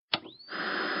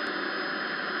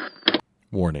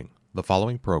Warning: the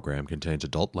following program contains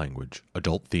adult language,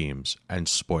 adult themes, and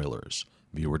spoilers.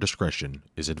 Viewer discretion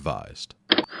is advised.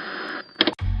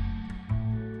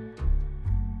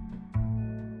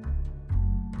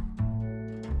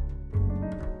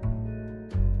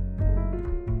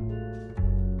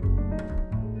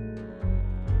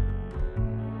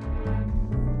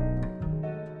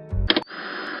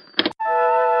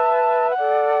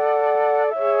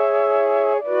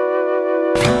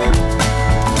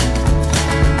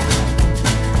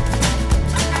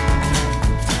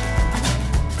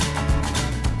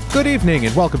 Good evening,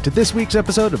 and welcome to this week's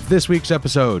episode of This Week's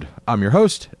Episode. I'm your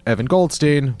host, Evan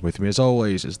Goldstein. With me, as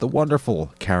always, is the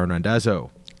wonderful Karen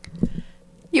Randazzo.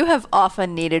 You have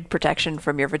often needed protection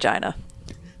from your vagina.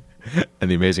 And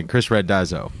the amazing Chris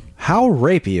Randazzo. How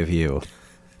rapey of you.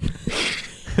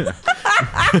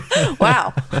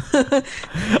 Wow.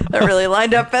 That really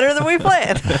lined up better than we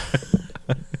planned.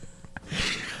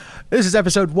 This is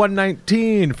episode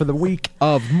 119 for the week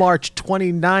of March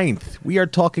 29th. We are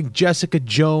talking Jessica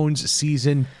Jones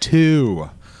Season 2.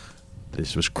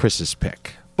 This was Chris's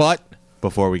pick. But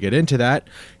before we get into that,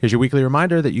 here's your weekly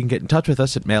reminder that you can get in touch with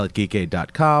us at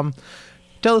mail@geekade.com.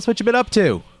 Tell us what you've been up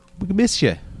to. We can miss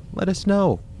you. Let us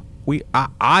know.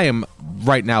 I am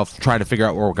right now trying to figure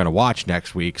out what we're going to watch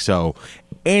next week, so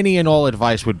any and all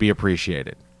advice would be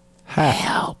appreciated.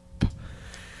 Help.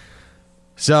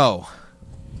 So,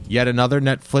 yet another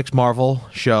Netflix Marvel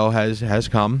show has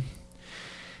come,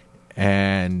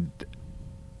 and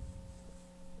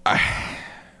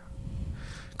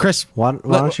Chris, why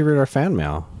don't you read our fan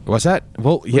mail? What's that?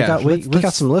 Well, yeah, we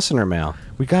got some listener mail.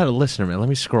 We got a listener mail. Let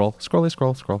me scroll.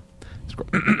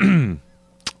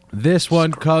 This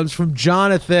one comes from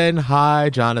Jonathan. Hi,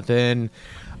 Jonathan.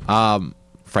 Friend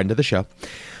of the show.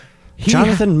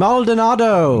 Jonathan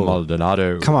Maldonado.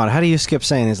 Maldonado. Come on, how do you skip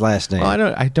saying his last name?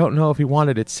 Well, I don't know if he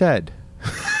wanted it said.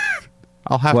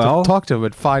 I'll have to talk to him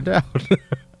and find out.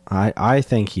 I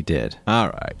think he did. All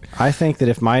right. I think that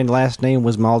if my last name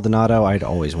was Maldonado, I'd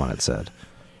always want it said.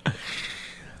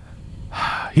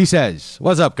 He says,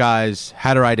 "What's up, guys?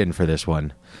 Had to write in for this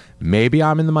one. Maybe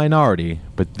I'm in the minority,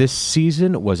 but this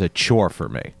season was a chore for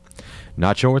me.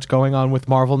 Not sure what's going on with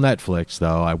Marvel Netflix,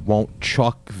 though. I won't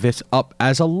chalk this up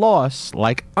as a loss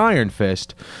like Iron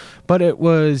Fist, but it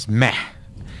was meh.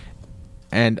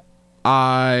 And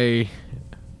I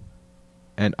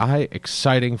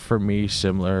exciting for me,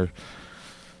 similar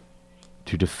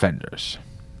to Defenders."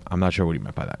 I'm not sure what he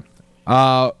meant by that.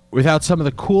 Without some of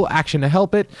the cool action to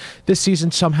help it, this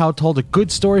season somehow told a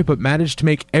good story but managed to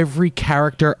make every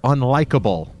character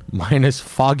unlikable, minus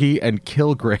Foggy and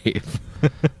Kilgrave.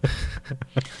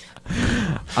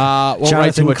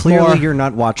 Jonathan, clearly you're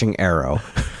not watching Arrow.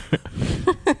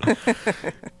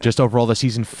 Just overall, the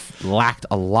season lacked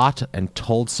a lot and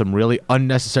told some really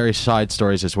unnecessary side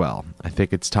stories as well. I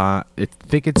think it's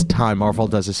time Marvel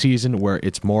does a season where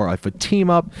it's more of a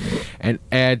team up and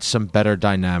adds some better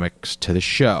dynamics to the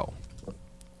show.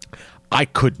 I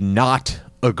could not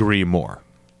agree more.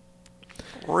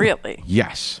 Really?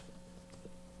 Yes.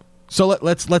 So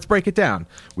let's break it down.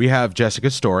 We have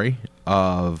Jessica's story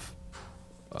of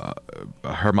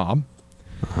her mom.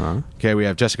 Uh-huh. Okay, we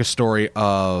have Jessica's story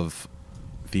of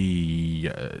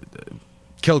the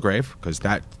Kilgrave, because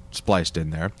that spliced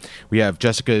in there. We have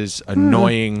Jessica's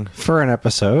annoying for an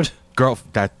episode girl.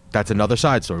 That's another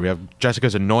side story. We have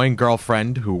Jessica's annoying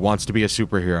girlfriend who wants to be a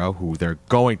superhero, who they're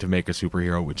going to make a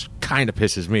superhero, which kind of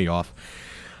pisses me off.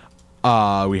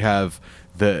 We have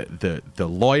the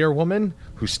lawyer woman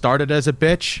who started as a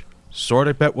bitch, sort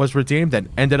of was redeemed, and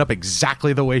ended up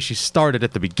exactly the way she started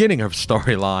at the beginning of her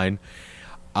storyline.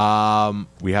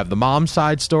 We have the mom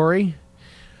side story.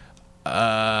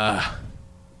 So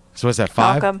what's that,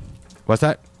 5? Malcolm. What's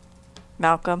that?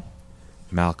 Malcolm.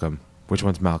 Which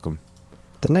one's Malcolm?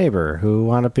 The neighbor who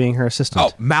wound up being her assistant.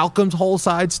 Oh, Malcolm's whole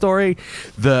side story.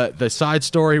 The side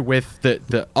story with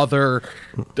the other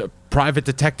private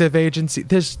detective agency.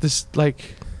 There's this,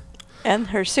 like... And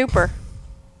her super.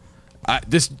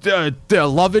 The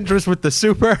love interest with the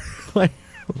super. Like,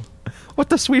 what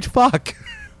the sweet fuck?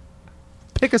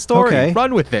 Pick a story, okay.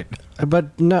 Run with it.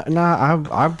 But no,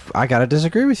 I gotta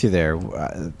disagree with you there.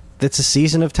 It's a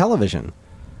season of television.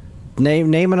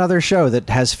 Name another show that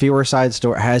has fewer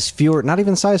not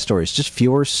even side stories, just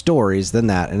fewer stories than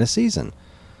that in a season.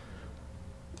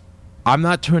 I'm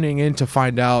not tuning in to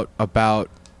find out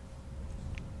about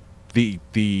the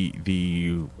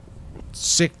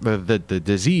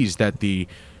disease that the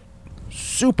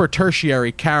super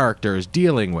tertiary character is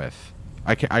dealing with.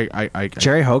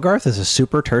 Jerry Hogarth is a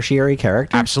super tertiary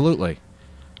character? Absolutely.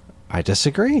 I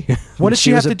disagree. What did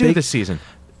she have to do this season?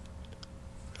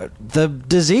 the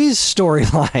disease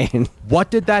storyline.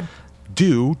 What did that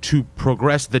do to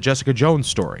progress the Jessica Jones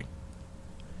story?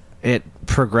 It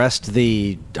progressed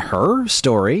her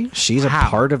story. She's How? a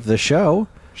part of the show.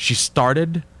 She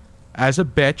started as a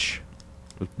bitch.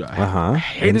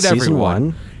 Hated In season everyone.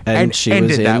 1, and she ended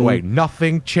was that in- way.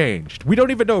 Nothing changed. We don't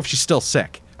even know if she's still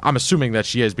sick. I'm assuming that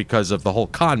she is because of the whole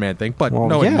con man thing, but Well,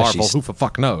 knowing yeah, Marvel, she's- who the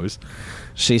fuck knows?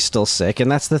 She's still sick,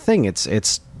 and that's the thing.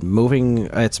 It's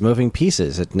moving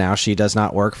pieces. Now she does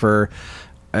not work for.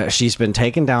 She's been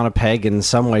taken down a peg in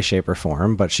some way, shape, or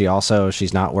form, but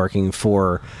she's not working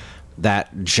for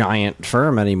that giant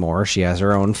firm anymore. She has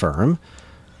her own firm.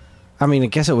 I mean, I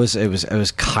guess it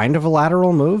was kind of a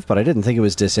lateral move, but I didn't think it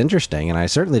was disinteresting, and I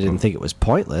certainly didn't think it was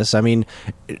pointless. I mean,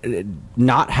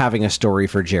 not having a story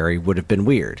for Jerry would have been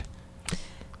weird.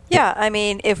 Yeah, I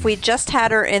mean, if we just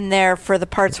had her in there for the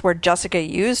parts where Jessica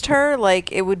used her,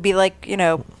 like, it would be like,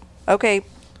 okay,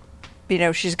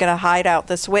 she's going to hide out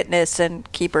this witness and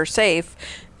keep her safe,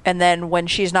 and then when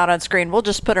she's not on screen, we'll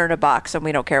just put her in a box and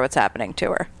we don't care what's happening to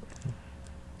her.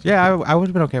 Yeah, I would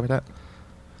have been okay with that.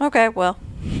 Okay, well,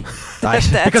 I- that's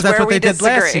Because that's where what we they did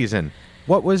last disagree. season.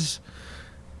 What was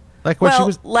like when she Well,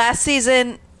 was? last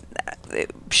season,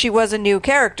 she was a new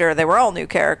character. They were all new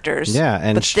characters. Yeah,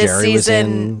 and but Jerry was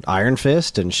in Iron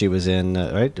Fist, and she was in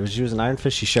right. She was in Iron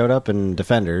Fist. She showed up in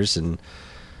Defenders, and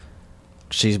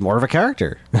she's more of a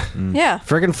character. Yeah.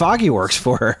 Friggin' Foggy works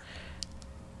for her.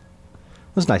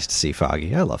 It was nice to see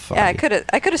Foggy. I love Foggy. Yeah,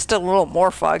 I could have still a little more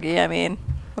Foggy. I mean,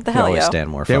 what the You hell, always yo? stand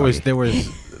more Foggy. There was.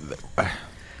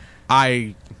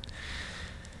 I'm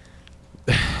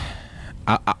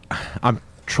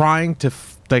trying to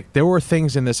like. There were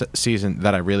things in this season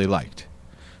that I really liked,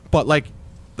 but like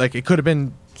it could have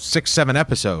been 6-7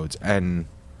 episodes, and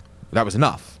that was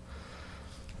enough.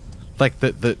 Like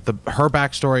the her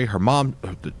backstory, her mom,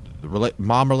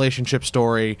 mom relationship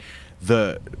story,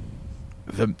 the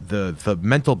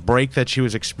mental break that she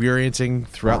was experiencing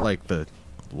throughout like the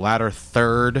latter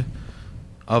third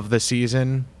of the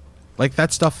season, like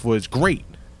that stuff was great.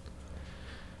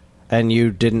 And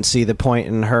you didn't see the point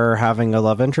in her having a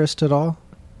love interest at all?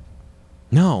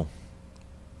 No.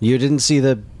 You didn't see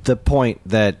the point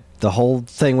that the whole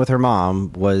thing with her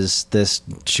mom was this.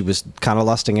 She was kind of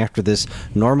lusting after this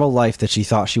normal life that she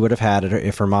thought she would have had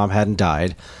if her mom hadn't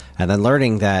died, and then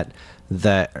learning that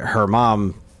her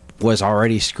mom was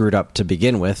already screwed up to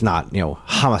begin with, not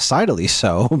homicidally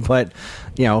so, but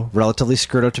relatively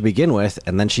screwed up to begin with,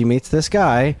 and then she meets this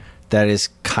guy that is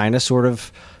kind of sort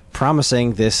of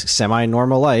promising this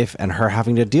semi-normal life, and her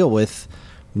having to deal with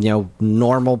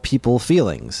normal people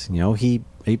feelings.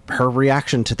 Her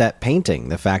reaction to that painting,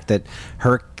 the fact that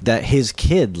his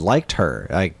kid liked her,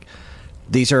 like,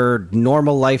 these are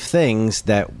normal life things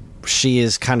that she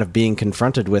is kind of being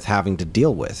confronted with, having to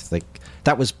deal with. Like,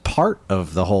 that was part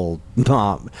of the whole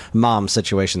mom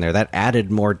situation there. That added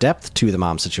more depth to the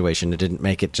mom situation. It didn't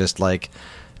make it just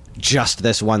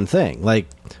this one thing. Like,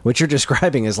 what you're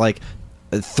describing is like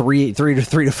three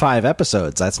to 5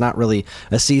 episodes. That's not really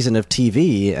a season of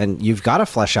TV, and you've got to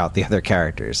flesh out the other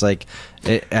characters. Like,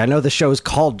 I know the show is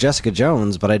called Jessica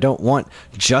Jones, but I don't want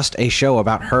just a show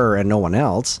about her and no one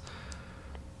else.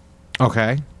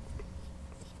 Okay.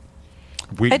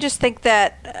 I just think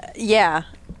that,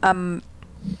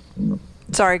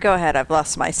 sorry, go ahead. I've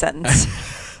lost my sentence.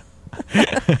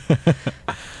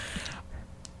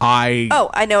 I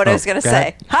know what I was going to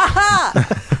say. Ha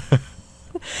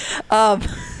ha!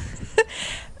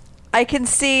 I can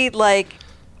see,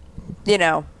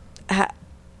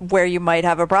 where you might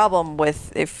have a problem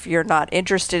with if you're not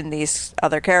interested in these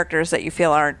other characters that you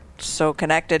feel aren't so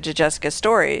connected to Jessica's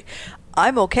story.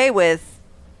 I'm okay with,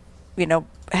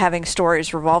 having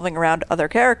stories revolving around other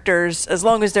characters as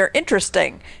long as they're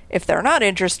interesting. If they're not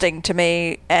interesting to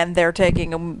me and they're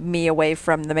taking me away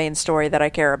from the main story that I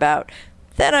care about,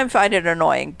 then I find it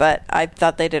annoying. But I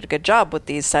thought they did a good job with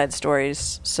these side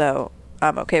stories, so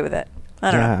I'm okay with it.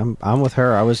 I don't know. I'm with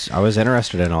her. I was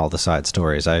interested in all the side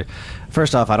stories.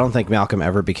 First off, I don't think Malcolm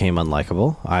ever became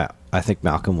unlikable. I think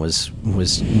Malcolm was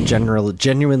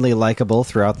genuinely likable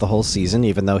throughout the whole season,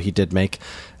 even though he did make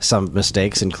some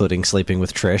mistakes, including sleeping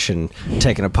with Trish and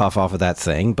taking a puff off of that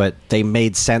thing. But they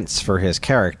made sense for his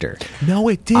character. No,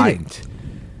 it didn't.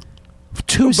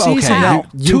 2 seasons. How?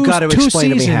 You got to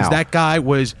explain to me how. That guy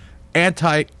was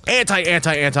anti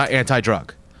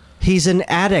drug. He's an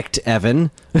addict,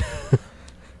 Evan.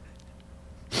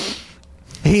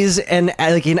 He's an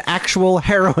actual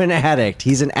heroin addict.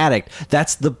 He's an addict.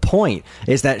 That's the point.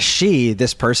 Is that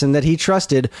this person that he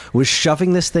trusted, was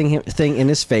shoving this thing in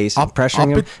his face,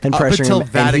 pressuring him and pressuring until him,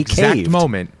 that and he exact caved.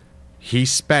 moment. He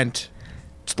spent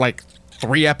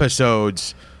 3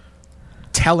 episodes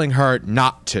telling her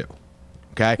not to.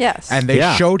 Okay. Yes. And they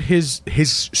Yeah. showed his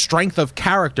strength of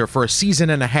character for a season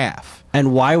and a half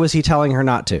And why was he telling her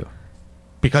not to?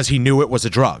 because he knew it was a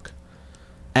drug.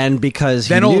 And because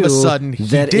Then he all of a knew sudden he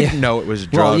that didn't know it was a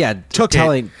drug. Well, yeah, took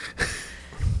telling.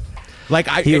 Like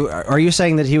Are you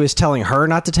saying that he was telling her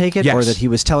not to take it, Yes. or that he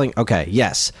was telling? Okay,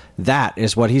 yes, that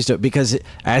is what he's doing. Because,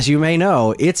 as you may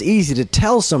know, it's easy to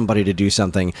tell somebody to do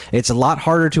something. It's a lot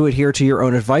harder to adhere to your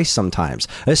own advice sometimes,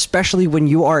 especially when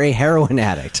you are a heroin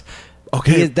addict.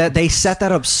 Okay. That they set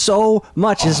that up so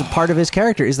much as a part of his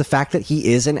character is the fact that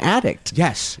he is an addict.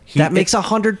 yes, That makes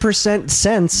 100%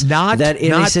 sense. not that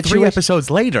in not a 3 situation. episodes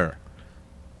later.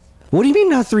 What do you mean,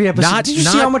 not 3 episodes? Not- Did you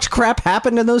see not- how much crap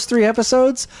happened in those 3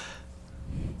 episodes?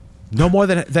 No more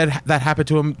than that happened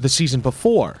to him the season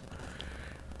before.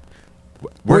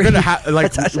 We're gonna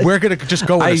we're gonna just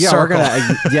go in a yeah, circle.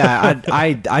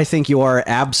 I think you are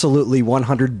absolutely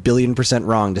 100 billion%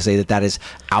 wrong to say that is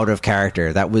out of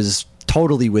character. That was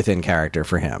totally within character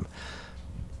for him.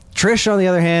 Trish, on the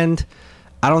other hand,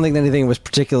 I don't think anything was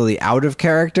particularly out of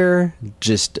character.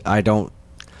 Just I don't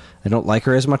like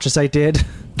her as much as I did.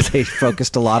 They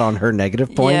focused a lot on her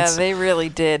negative points. Yeah, they really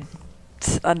did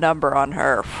a number on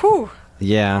her. Whew.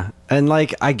 Yeah, and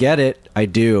like I get it, I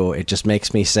do. It just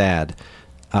makes me sad.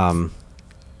 In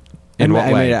what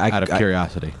I way? mean, Out of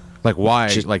curiosity, like why?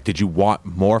 Like, did you want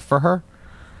more for her?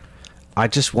 I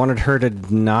just wanted her to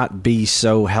not be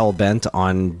so hell bent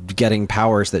on getting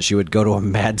powers that she would go to a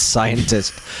mad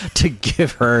scientist to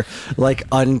give her like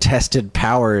untested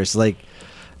powers. Like,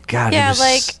 God, Yeah,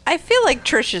 like I feel like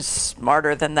Trish is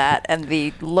smarter than that, and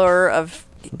the lure of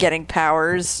getting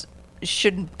powers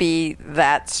shouldn't be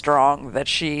that strong that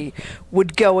she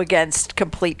would go against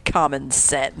complete common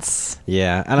sense.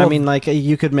 yeah, and I mean, like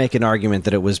you could make an argument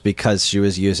that it was because she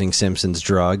was using Simpson's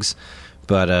drugs,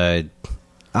 but I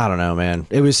don't know, man.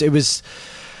 It was.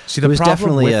 See, the it was problem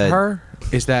definitely with her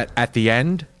is that at the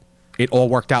end, it all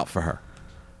worked out for her.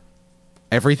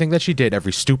 Everything that she did,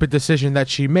 every stupid decision that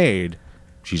she made,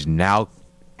 she's now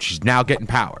getting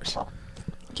powers.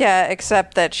 Yeah,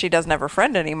 except that she doesn't have her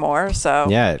friend anymore, so...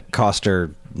 Yeah, it cost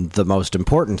her the most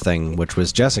important thing, which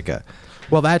was Jessica.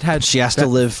 Well, She has to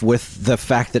live with the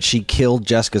fact that she killed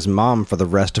Jessica's mom for the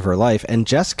rest of her life, and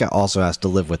Jessica also has to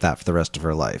live with that for the rest of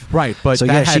her life. right, but so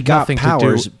that yeah, had she got nothing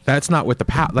powers. to do. That's not with the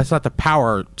power. That's not the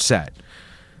power set.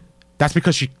 That's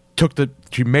because she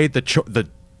made the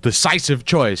decisive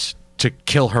choice to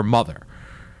kill her mother.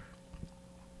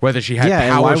 Whether she had Yeah,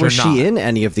 powers and why was or not. she in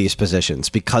any of these positions?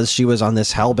 Because she was on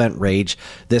this hellbent rage,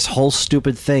 this whole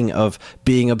stupid thing of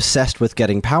being obsessed with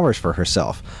getting powers for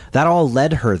herself. That all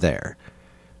led her there.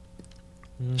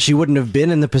 She wouldn't have been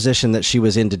in the position that she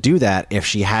was in to do that if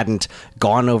she hadn't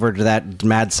gone over to that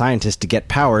mad scientist to get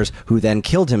powers, who then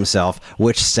killed himself,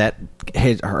 which set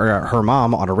her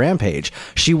mom on a rampage.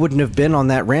 She wouldn't have been on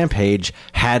that rampage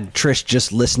had Trish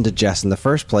just listened to Jess in the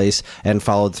first place and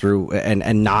followed through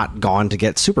and not gone to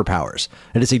get superpowers.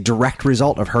 It is a direct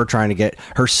result of her trying to get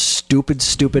her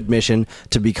stupid mission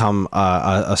to become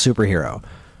a superhero.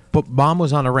 But Mom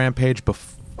was on a rampage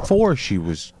before she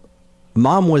was.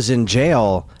 Mom was in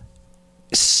jail,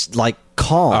 like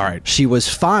calm. All right. She was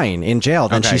fine in jail.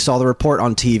 Then Okay. she saw the report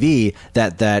on TV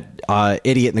that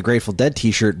idiot in the Grateful Dead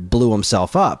T-shirt blew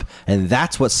himself up, and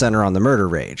that's what sent her on the murder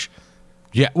rage.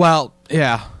 Yeah, well,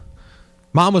 yeah.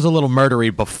 Mom was a little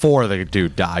murdery before the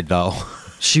dude died, though.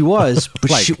 She was, but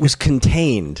Like- she was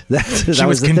contained. That She was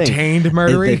was the thing. contained,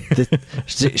 murdery?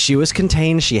 She was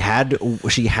contained. She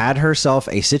had herself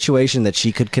a situation that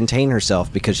she could contain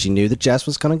herself because she knew that Jess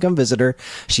was going to come visit her.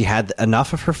 She had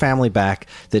enough of her family back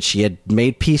that she had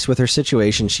made peace with her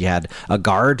situation. She had a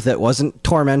guard that wasn't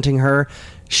tormenting her.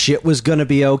 Shit was going to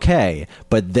be okay.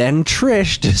 But then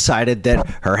Trish decided that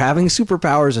her having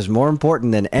superpowers is more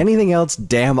important than anything else.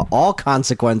 Damn all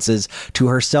consequences to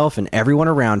herself and everyone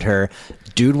around her.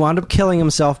 Dude wound up killing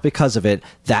himself because of it.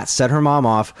 That set her mom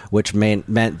off, which meant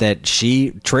that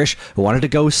Trish, wanted to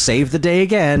go save the day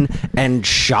again and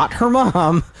shot her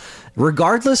mom,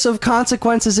 regardless of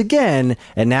consequences again.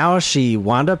 And now she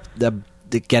wound up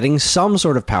getting some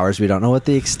sort of powers. We don't know what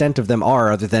the extent of them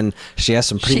are, other than she has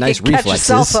some pretty nice can catch a reflexes.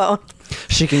 cell phone.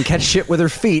 She can catch shit with her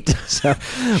feet. So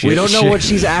we don't know what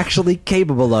she's actually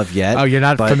capable of yet. Oh, you're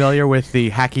not but familiar with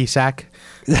the hacky sack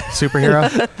superhero?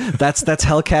 That's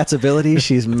Hellcat's ability.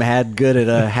 She's mad good at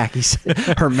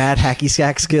her mad hacky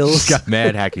sack skills. She's got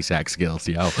mad hacky sack skills,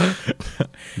 yo.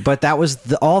 But that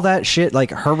was all that shit.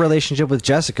 Like, her relationship with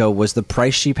Jessica was the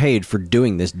price she paid for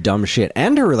doing this dumb shit,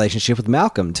 and her relationship with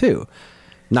Malcolm too.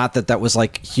 Not that was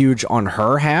like huge on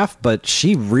her half, but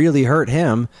she really hurt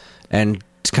him, and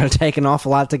it's going to take an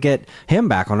awful lot to get him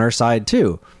back on her side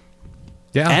too.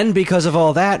 Yeah. And because of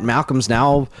all that, Malcolm's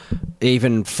now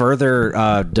even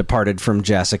further departed from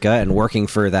Jessica and working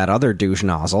for that other douche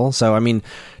nozzle. So, I mean,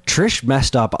 Trish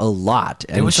messed up a lot,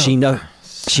 and she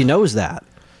knows that.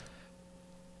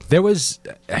 There was...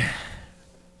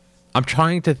 I'm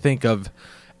trying to think of,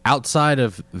 outside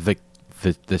of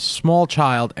the small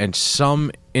child and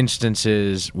some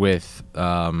instances with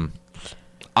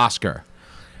Oscar,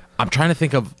 I'm trying to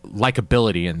think of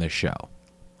likability in this show.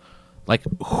 Like,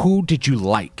 who did you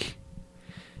like?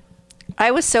 I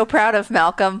was so proud of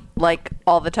Malcolm, like,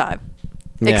 all the time.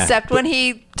 Yeah. Except when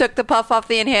he took the puff off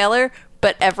the inhaler,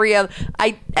 but every other...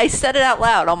 I said it out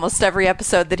loud almost every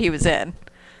episode that he was in.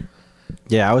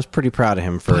 Yeah, I was pretty proud of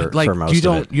him for most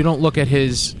of it. You don't look at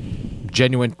his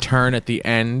genuine turn at the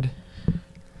end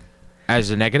as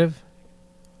a negative?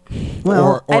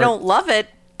 Well, I don't love it,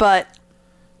 but...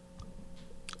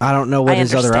 I don't know what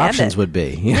his other options would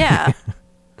be. Yeah.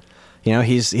 You know,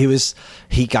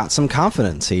 he got some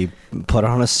confidence. He put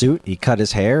on a suit, he cut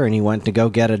his hair, and he went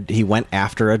to he went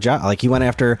after a job. Like, he went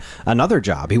after another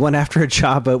job. He went after a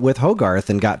job with Hogarth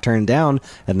and got turned down,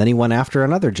 and then he went after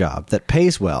another job that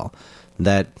pays well,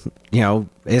 that, you know,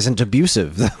 isn't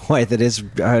abusive the way that his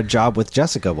job with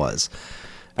Jessica was.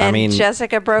 And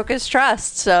Jessica broke his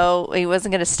trust, so he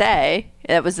wasn't going to stay.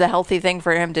 It was the healthy thing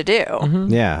for him to do. Mm-hmm.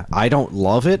 Yeah, I don't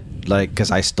love it, like, because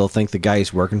I still think the guy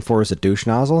he's working for is a douche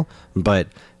nozzle. But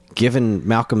given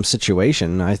Malcolm's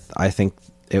situation, I think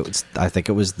it was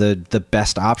the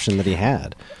best option that he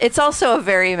had. It's also a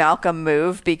very Malcolm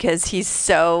move because he's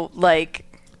so, like,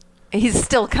 he's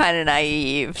still kind of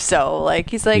naive. So, like,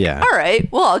 he's like, Yeah. all right,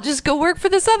 well, I'll just go work for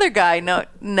this other guy. No,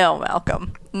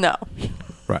 Malcolm, no.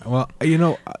 Right. Well, you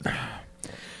know,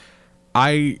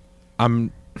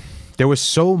 there was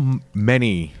so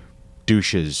many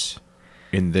douches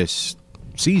in this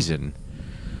season.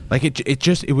 Like,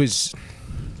 it was,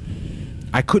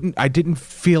 I didn't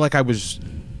feel like I was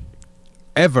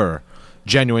ever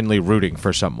genuinely rooting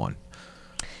for someone.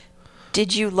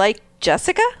 Did you like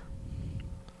Jessica?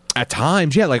 At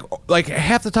times, yeah. Like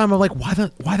half the time I'm like, why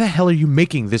the hell are you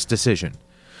making this decision?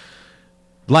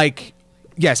 Like,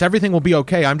 yes, everything will be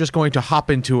okay. I'm just going to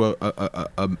hop into a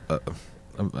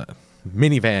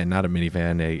minivan, not a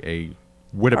minivan, a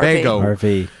Winnebago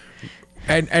RV,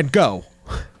 and go.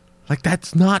 Like,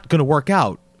 that's not going to work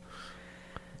out.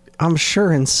 I'm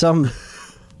sure to some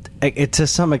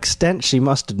extent she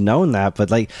must have known that,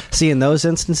 but, like, see, in those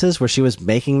instances where she was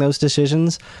making those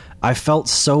decisions, I felt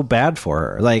so bad for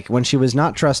her. Like, when she was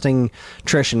not trusting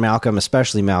Trish and Malcolm,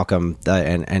 especially Malcolm,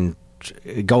 and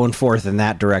going forth in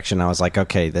that direction, I was like,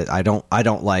 okay, I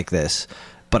don't like this,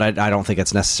 but I don't think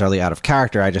it's necessarily out of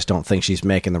character. I just don't think she's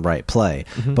making the right play.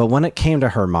 Mm-hmm. But when it came to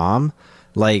her mom,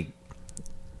 like,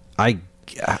 I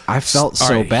felt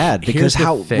so bad because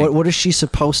what is she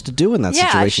supposed to do in that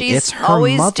situation? She's it's her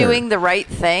always mother. doing the right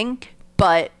thing,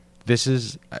 but this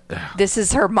is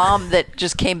her mom that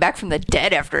just came back from the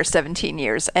dead after 17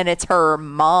 years, and it's her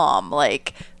mom.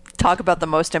 Like, talk about the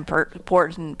most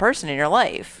important person in your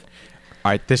life.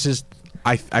 All right, this is...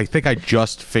 I think I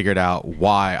just figured out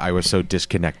why I was so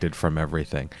disconnected from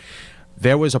everything.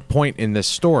 There was a point in this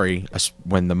story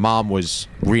when the mom was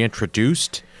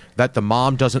reintroduced that the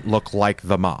mom doesn't look like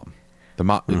the mom. The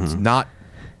mom, it's not...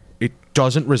 It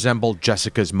doesn't resemble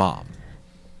Jessica's mom.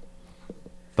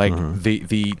 Like,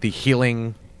 the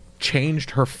healing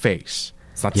changed her face.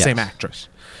 It's not the same actress.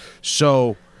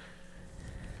 So,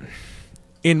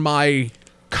 in my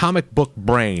comic book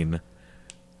brain...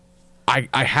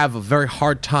 I have a very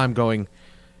hard time going,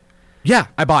 yeah,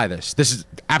 I buy this. This is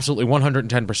absolutely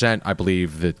 110%. I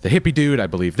believe the hippie dude. I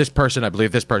believe this person. I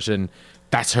believe this person.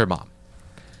 That's her mom.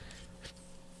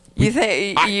 You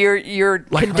think you're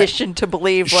conditioned to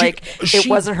believe it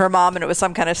wasn't her mom and it was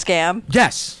some kind of scam?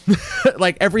 Yes.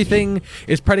 Like, everything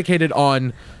is predicated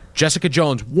on Jessica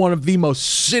Jones, one of the most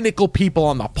cynical people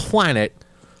on the planet,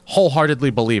 wholeheartedly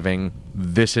believing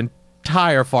this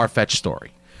entire far-fetched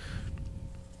story.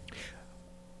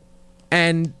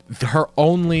 And her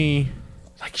only,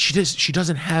 like, she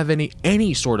doesn't have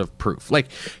any sort of proof. Like,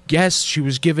 yes, she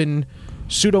was given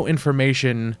pseudo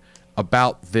information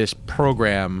about this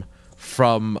program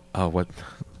from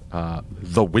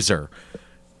the Wizard.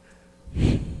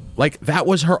 Like, that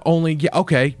was her only. Yeah,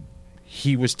 okay,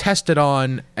 he was tested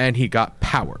on and he got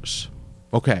powers.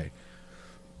 Okay,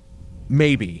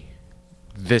 maybe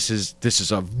this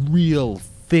is a real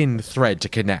thin thread to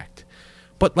connect,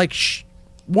 but, like,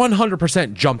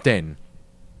 100% jumped in.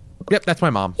 Yep, that's my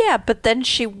mom. Yeah, but then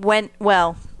she went,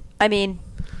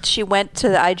 she went to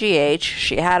the IGH.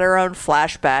 She had her own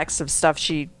flashbacks of stuff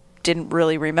she didn't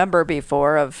really remember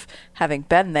before of having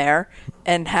been there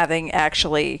and having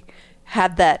actually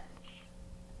had that,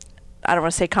 I don't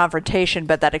want to say confrontation,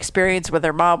 but that experience with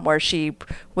her mom where she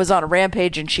was on a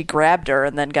rampage and she grabbed her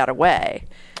and then got away.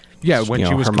 Yeah, when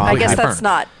she was her mom I completely guess that's burned.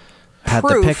 not had the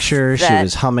proof picture. She that-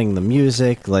 was humming the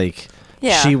music. Like,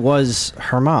 Yeah. she was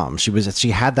her mom.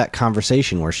 She had that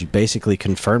conversation where she basically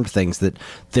confirmed things that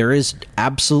there is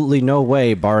absolutely no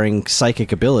way, barring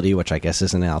psychic ability, which I guess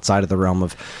isn't outside of the realm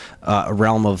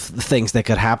of things that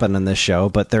could happen in this show.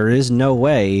 But there is no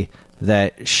way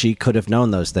that she could have known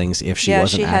those things if she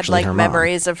wasn't she had actually like her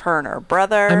memories of her and her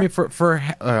brother. I mean,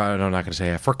 I'm not going to say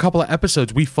it. For a couple of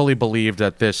episodes, we fully believed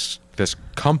that this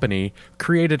company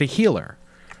created a healer.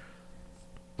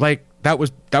 Like that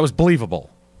was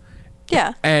believable.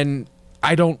 yeah. And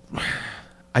I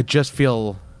just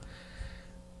feel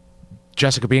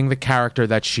Jessica, being the character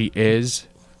that she is,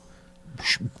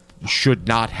 should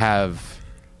not have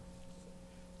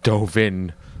dove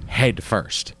in head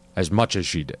first as much as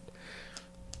she did.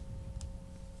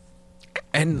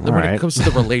 And when right. it comes to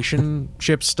the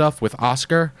relationship stuff with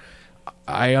Oscar,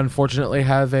 I unfortunately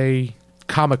have a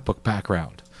comic book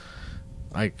background.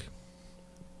 Like,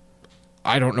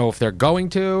 I don't know if they're going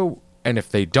to, and if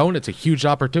they don't, it's a huge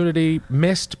opportunity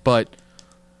missed, but,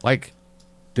 like,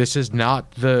 this is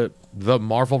not the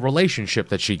Marvel relationship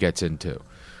that she gets into.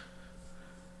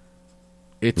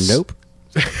 It's Nope.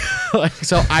 like,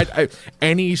 so I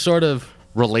any sort of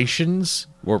relations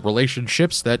or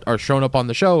relationships that are shown up on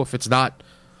the show, if it's not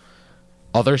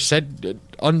other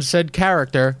unsaid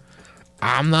character,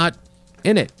 I'm not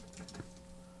in it.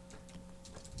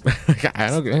 I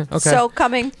don't. Okay. So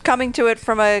coming to it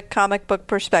from a comic book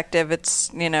perspective,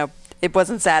 it's, it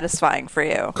wasn't satisfying for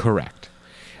you. Correct.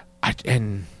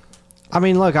 I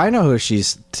mean, look, I know who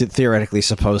she's theoretically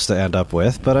supposed to end up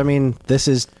with, but I mean, this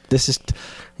is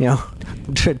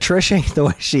Trish ain't the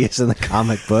way she is in the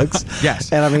comic books.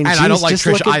 Yes, and I mean, I don't like just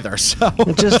Trish either. So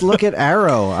just look at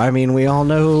Arrow. I mean, we all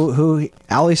know who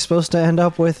Allie's supposed to end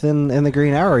up with in the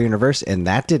Green Arrow universe, and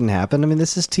that didn't happen. I mean,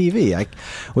 this is TV.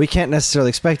 We can't necessarily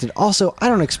expect it. Also, I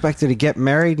don't expect her to get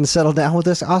married and settle down with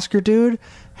this Oscar dude.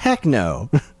 Heck no.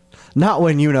 Not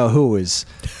when you know who is.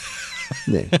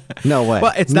 No way.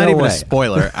 well, it's no not even way. a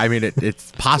spoiler. I mean,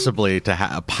 it's possibly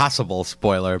a possible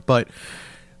spoiler, but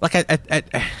like I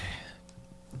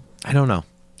don't know.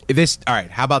 All right,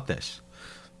 how about this?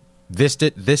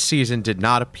 This season did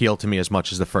not appeal to me as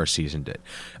much as the first season did.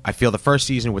 I feel the first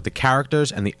season, with the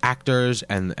characters and the actors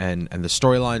and the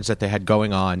storylines that they had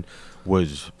going on,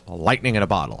 was lightning in a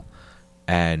bottle.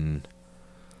 And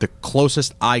the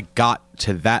closest I got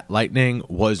to that lightning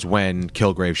was when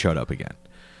Kilgrave showed up again.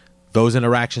 Those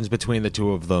interactions between the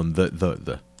two of them,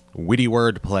 the witty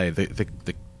wordplay,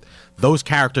 those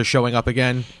characters showing up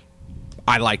again,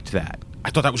 I liked that. I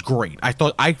thought that was great. I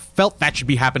felt that should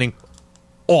be happening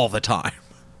all the time.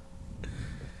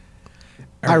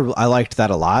 I liked that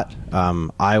a lot.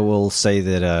 I will say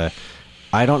that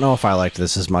I don't know if I liked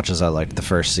this as much as I liked the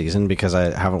first season, because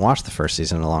I haven't watched the first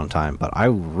season in a long time, but I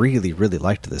really, really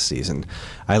liked this season.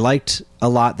 I liked a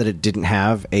lot that it didn't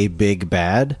have a big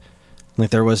bad. Like,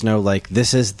 there was no,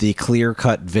 this is the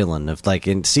clear-cut villain of,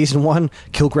 in season 1,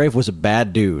 Kilgrave was a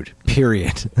bad dude,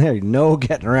 period. There's no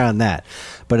getting around that.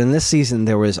 But in this season,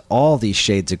 there was all these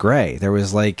shades of gray. There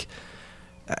was, her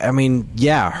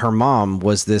mom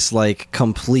was this,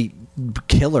 complete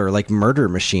killer, murder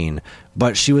machine,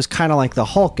 but she was kind of like the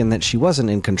Hulk in that she wasn't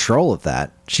in control of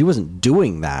that. She wasn't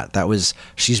doing that.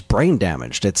 She's brain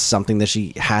damaged. It's something that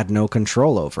she had no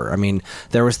control over. I mean,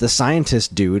 there was the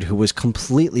scientist dude who was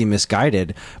completely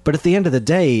misguided, but at the end of the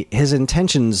day, his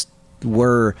intentions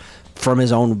were, from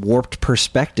his own warped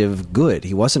perspective, good.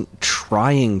 He wasn't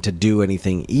trying to do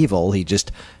anything evil. He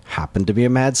just happened to be a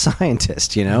mad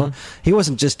scientist, Mm-hmm. He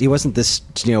wasn't this,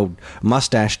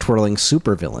 mustache twirling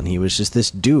supervillain. He was just this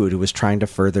dude who was trying to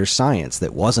further science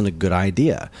that wasn't a good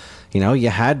idea. You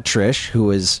had Trish, who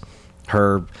was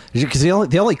her, because the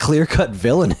only clear-cut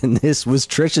villain in this was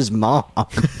Trish's mom.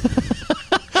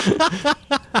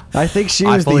 I think she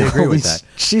was fully the agree only. with that.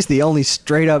 She's the only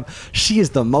straight up. She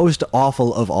is the most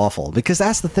awful of awful. Because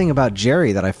that's the thing about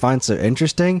Jerry that I find so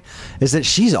interesting, is that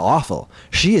she's awful.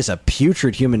 She is a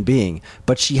putrid human being,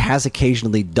 but she has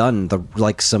occasionally done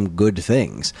some good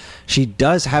things. She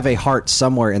does have a heart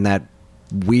somewhere in that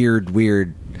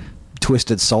weird,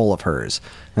 twisted soul of hers.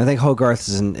 And I think Hogarth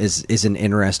is an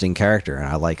interesting character, and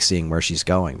I like seeing where she's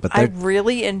going. But I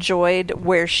really enjoyed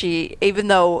where she, even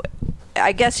though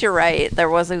I guess you're right, there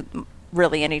wasn't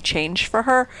really any change for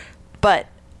her, but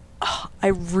I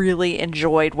really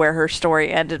enjoyed where her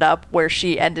story ended up, where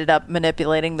she ended up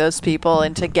manipulating those people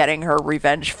into getting her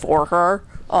revenge for her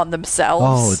on themselves.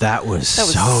 Oh, that was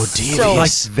so devious. So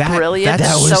Like that- brilliant.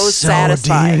 that was so so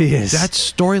satisfying. devious. That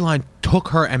storyline took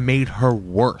her and made her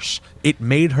worse. It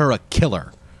made her a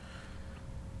killer,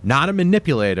 not a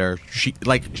manipulator.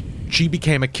 She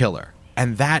became a killer,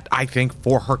 and that, I think,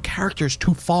 for her character is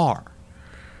too far.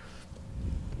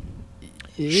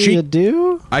 You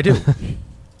do? I do.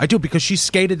 I do, because she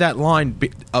skated that line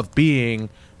of being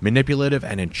manipulative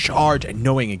and in charge and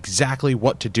knowing exactly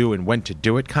what to do and when to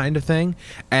do it, kind of thing,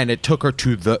 and it took her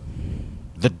to the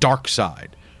dark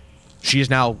side. She is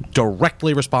now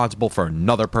directly responsible for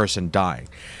another person dying.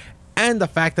 And the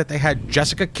fact that they had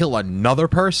Jessica kill another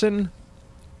person,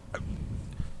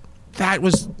 that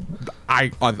was,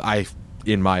 I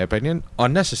in my opinion,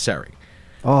 unnecessary.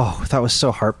 Oh, that was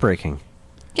so heartbreaking.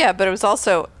 Yeah, but it was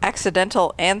also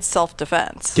accidental and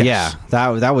self-defense. Yes.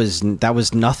 Yeah, that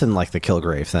was nothing like the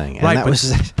Kilgrave thing. And Right, that but,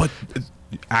 was but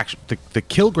actually, the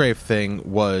Kilgrave thing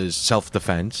was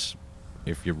self-defense.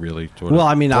 If you really sort of well,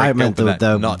 I mean, I break meant open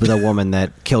that nut. the woman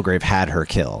that Kilgrave had her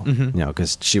kill. Mm-hmm. You know,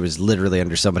 because she was literally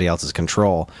under somebody else's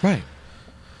control. Right.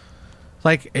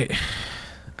 Like,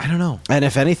 I don't know. And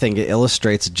if anything, it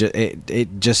illustrates.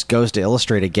 It just goes to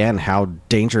illustrate again how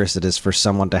dangerous it is for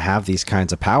someone to have these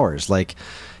kinds of powers. Like,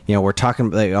 you know, we're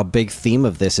talking, like, a big theme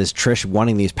of this is Trish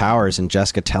wanting these powers and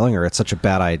Jessica telling her it's such a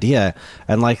bad idea.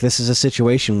 And like, this is a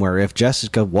situation where if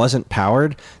Jessica wasn't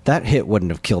powered, that hit wouldn't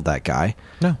have killed that guy.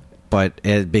 No. But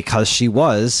because she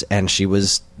was, and she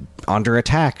was under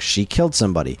attack, she killed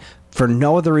somebody for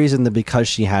no other reason than because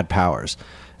she had powers.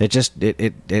 It just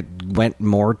it went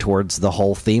more towards the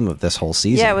whole theme of this whole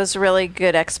season. Yeah, it was really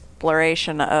good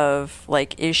exploration of,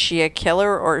 like, is she a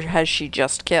killer or has she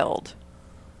just killed?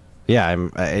 Yeah,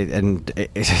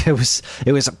 it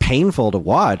was painful to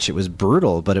watch. It was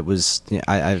brutal, but it was.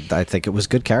 I think it was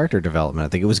good character development. I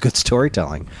think it was good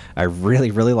storytelling. I really,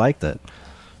 really liked it.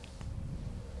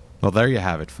 Well, there you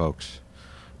have it, folks.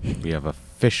 We have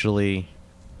officially,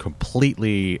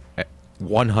 completely,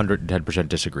 110%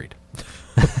 disagreed.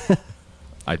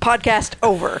 Podcast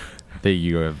over.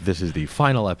 This is the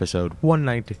final episode,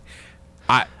 190.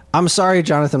 I'm sorry,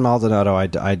 Jonathan Maldonado. I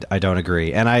don't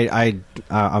agree, and I'm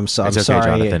It's okay, sorry,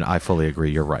 Jonathan. I fully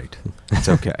agree. You're right. It's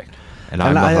okay. And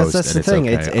I'm the host, that's and the it's thing.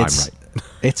 okay. I'm It's right.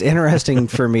 it's interesting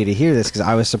for me to hear this because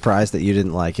I was surprised that you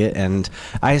didn't like it, and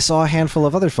I saw a handful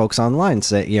of other folks online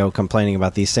say, complaining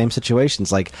about these same situations.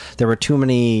 Like, there were too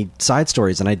many side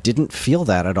stories, and I didn't feel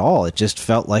that at all. It just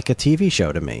felt like a TV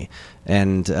show to me,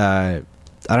 and I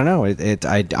don't know.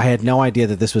 I had no idea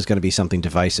that this was going to be something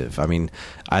divisive. I mean,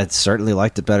 I certainly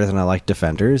liked it better than I liked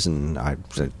Defenders, and I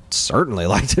certainly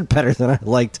liked it better than I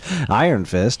liked Iron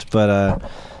Fist. But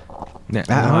Yeah,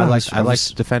 I I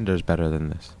liked Defenders better than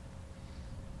this.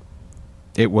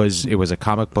 It was a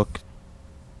comic book.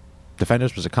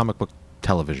 Defenders was a comic book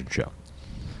television show.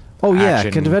 Oh yeah,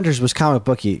 Action. Defenders was comic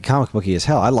booky as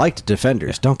hell. I liked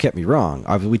Defenders. Don't get me wrong.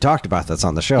 We talked about this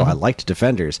on the show. I liked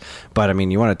Defenders, but I mean,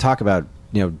 you want to talk about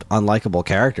unlikable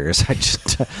characters?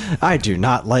 I do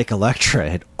not like Elektra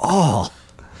at all.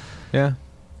 Yeah.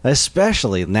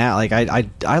 Especially now, like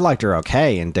I liked her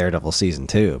okay in Daredevil season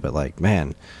 2, but like,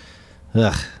 man,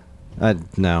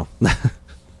 no.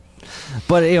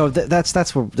 But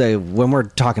that's when we're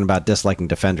talking about disliking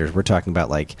Defenders, we're talking about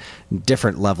like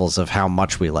different levels of how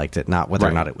much we liked it, not whether or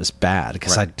Right. not it was bad.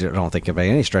 Because Right. I don't think by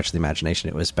any stretch of the imagination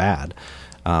it was bad.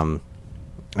 And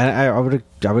I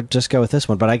would just go with this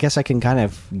one, but I guess I can kind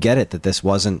of get it that this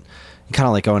wasn't kind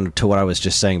of like going to what I was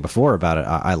just saying before about it.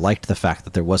 I liked the fact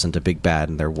that there wasn't a big bad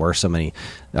and there were so many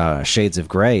shades of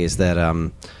gray. Is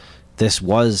that this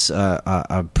was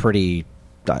a pretty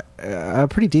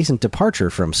decent departure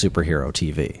from superhero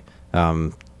TV.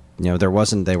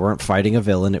 They weren't fighting a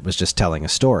villain; it was just telling a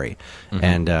story,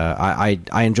 and I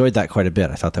enjoyed that quite a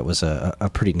bit. I thought that was a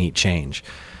pretty neat change.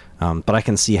 But I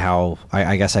can see how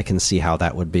I guess I can see how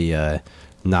that would be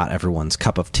not everyone's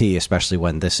cup of tea, especially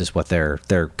when this is what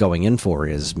they're going in for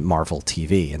is Marvel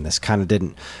TV, and this kind of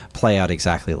didn't play out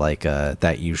exactly like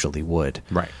that usually would.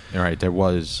 Right. All right. There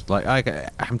was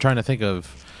I'm trying to think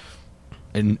of,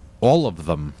 and all of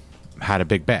them had a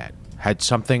big bad, had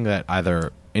something that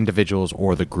either individuals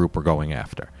or the group were going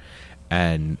after,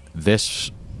 and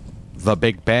the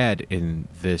big bad in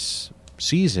this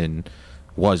season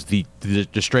was the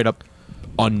straight up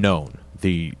unknown,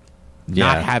 the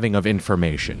not Yeah. having of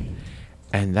information,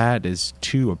 and that is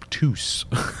too obtuse.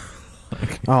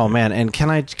 Oh man, and can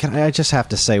I just have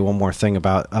to say one more thing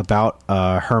about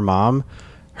her mom.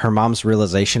 Her mom's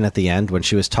realization at the end when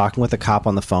she was talking with the cop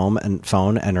on the phone,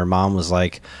 and her mom was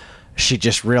like, she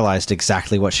just realized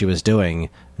exactly what she was doing,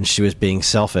 and she was being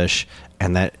selfish,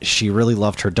 and that she really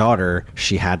loved her daughter.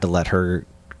 She had to let her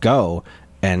go,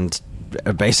 and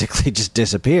basically just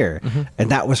disappear.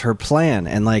 And that was her plan.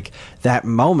 And like that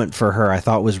moment for her, I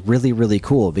thought was really, really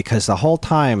cool, because the whole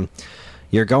time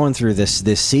you're going through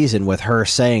this season with her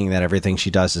saying that everything she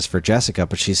does is for Jessica,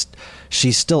 but she's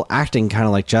still acting kind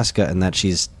of like Jessica, and that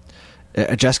she's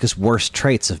Jessica's worst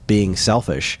traits of being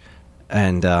selfish.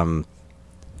 And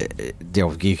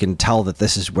you can tell that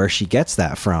this is where she gets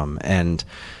that from. And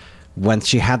when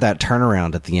she had that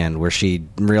turnaround at the end where she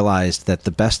realized that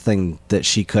the best thing that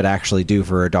she could actually do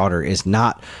for her daughter is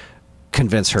not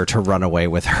convince her to run away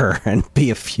with her and be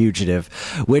a fugitive,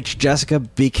 which Jessica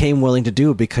became willing to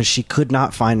do because she could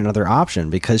not find another option,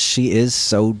 because she is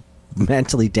so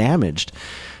mentally damaged.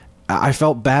 I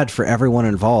felt bad for everyone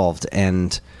involved,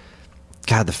 and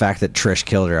God, the fact that Trish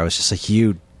killed her, I was just like,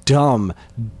 you dumb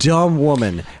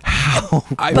woman. How?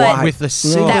 With the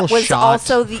single that was shot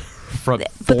also the from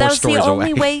but four that was the stories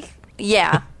only away. way.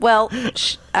 Yeah. Well,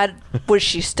 was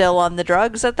she still on the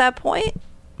drugs at that point?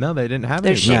 No, they didn't have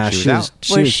any. She- Yeah, she was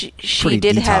out. she pretty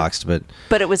did detoxed, have,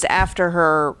 but it was after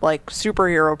her like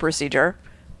superhero procedure.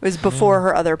 It was before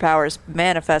her other powers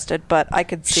manifested, but I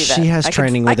could see that. she has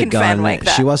training with a gun. Like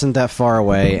that. She wasn't that far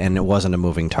away, and it wasn't a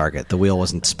moving target. The wheel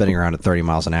wasn't spinning around at 30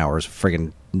 miles an hour. It was a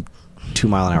friggin' 2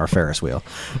 mile an hour Ferris wheel.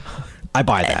 I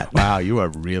buy that. Wow, you are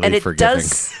really and it forgiving.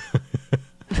 does.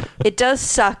 It does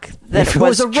suck that If it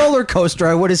was a roller coaster,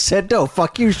 I would have said, no,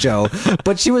 fuck you, Joe.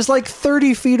 But she was like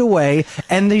 30 feet away,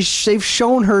 and they've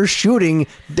shown her shooting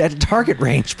at target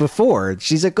range before.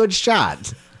 She's a good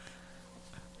shot.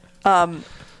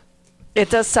 It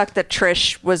does suck that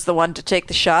Trish was the one to take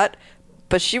the shot,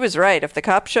 but she was right. If the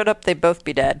cops showed up, they'd both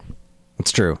be dead.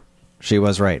 It's true. She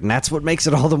was right. And that's what makes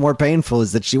it all the more painful,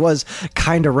 is that she was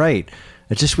kind of right.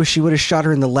 I just wish she would have shot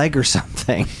her in the leg or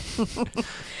something.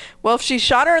 Well, if she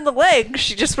shot her in the leg,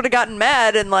 she just would have gotten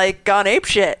mad and like gone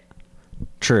apeshit.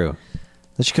 True.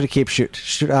 Then she could have kept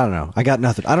shoot. I don't know. I got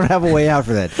nothing. I don't have a way out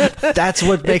for that. That's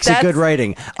what makes it good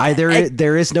writing.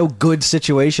 There is no good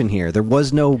situation here. There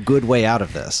was no good way out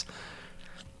of this.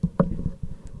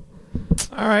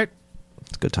 All right.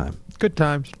 It's a good time. Good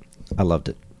times. I loved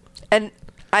it. And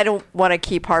I don't want to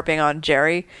keep harping on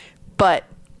Jerry, but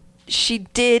she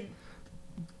did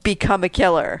become a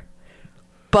killer.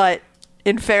 But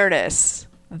in fairness,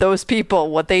 those people,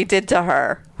 what they did to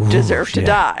her, deserve to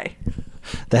die.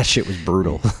 That shit was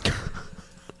brutal.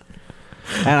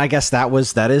 And I guess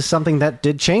that is something that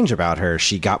did change about her.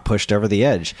 She got pushed over the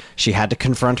edge. She had to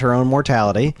confront her own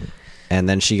mortality, and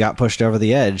then she got pushed over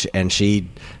the edge, and she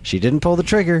didn't pull the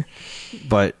trigger,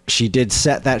 but she did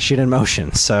set that shit in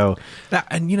motion. So,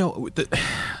 and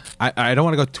I don't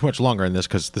want to go too much longer in this,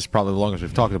 because this is probably the longest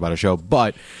we've talked about a show,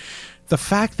 but the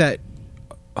fact that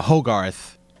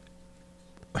Hogarth,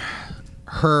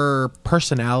 her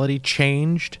personality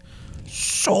changed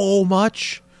so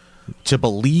much to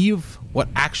believe what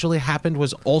actually happened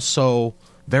was also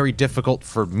very difficult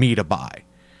for me to buy.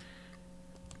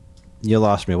 you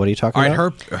lost me. What are you talking about? All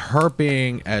right, her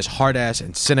being as hard-ass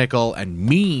and cynical and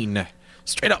mean,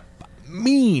 straight up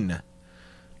mean,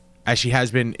 as she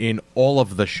has been in all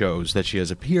of the shows that she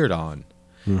has appeared on.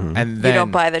 Mm-hmm. And then you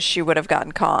don't buy that she would have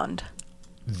gotten conned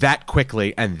that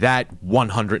quickly, and that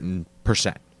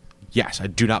 100%. Yes, I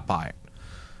do not buy it.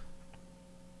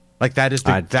 Like, that is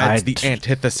the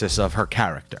antithesis of her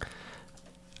character.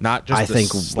 Not just I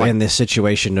think in this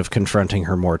situation of confronting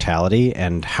her mortality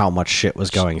and how much shit was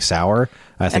going sour,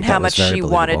 I think and how that was much very she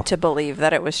believable. wanted to believe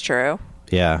that it was true.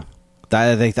 Yeah.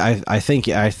 I think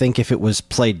if it was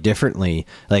played differently,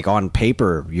 like on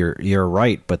paper, you're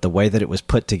right, but the way that it was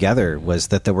put together was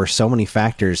that there were so many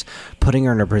factors putting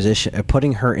her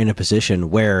in a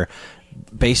position where,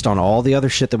 based on all the other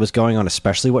shit that was going on,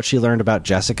 especially what she learned about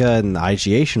Jessica and the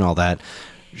IGH and all that,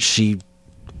 she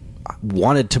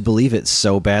wanted to believe it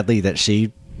so badly that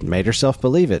she made herself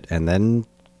believe it, and then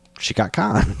she got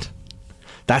conned.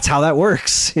 That's how that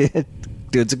works.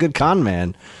 Dude's a good con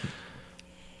man.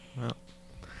 Well,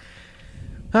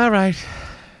 all right.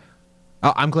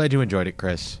 Oh, I'm glad you enjoyed it,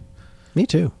 Chris. Me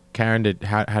too. Karen,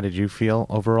 how did you feel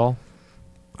overall?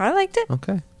 I liked it.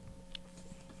 Okay.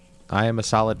 I am a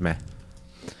solid meh.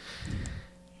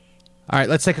 All right,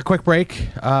 let's take a quick break.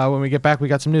 When we get back, we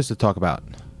got some news to talk about.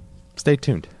 Stay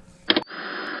tuned.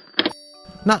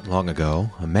 Not long ago,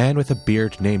 a man with a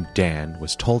beard named Dan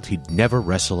was told he'd never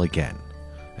wrestle again.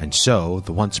 And so,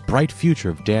 the once bright future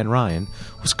of Dan Ryan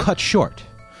was cut short,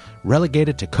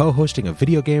 relegated to co-hosting a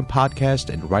video game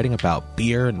podcast and writing about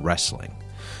beer and wrestling.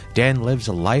 Dan lives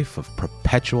a life of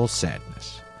perpetual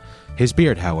sadness. His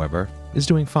beard, however, is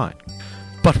doing fine.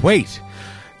 But wait!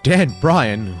 Dan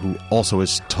Bryan, who also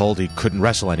was told he couldn't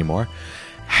wrestle anymore,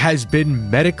 has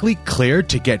been medically cleared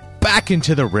to get back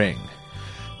into the ring.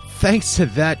 thanks to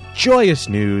that joyous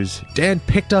news, Dan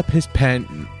picked up his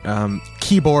pen,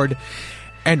 keyboard,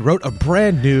 and wrote a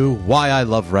brand new Why I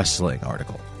Love Wrestling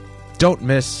article. Don't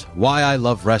miss Why I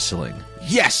Love Wrestling.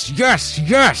 Yes, yes,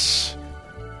 yes!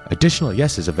 Additional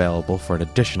yeses available for an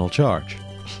additional charge.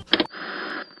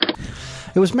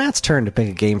 It was Matt's turn to pick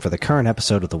a game for the current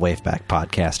episode of the Waveback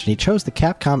podcast, and he chose the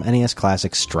Capcom NES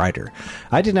classic Strider.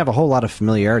 I didn't have a whole lot of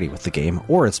familiarity with the game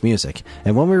or its music,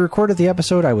 and when we recorded the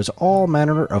episode, I was all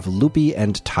manner of loopy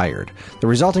and tired. The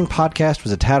resulting podcast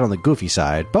was a tad on the goofy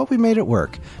side, but we made it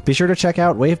work. Be sure to check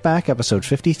out Waveback episode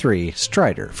 53,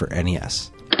 Strider for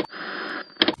NES.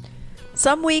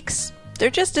 Some weeks, there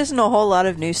just isn't a whole lot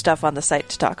of new stuff on the site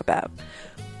to talk about.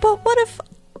 But what if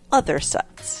other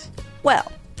sites? Well,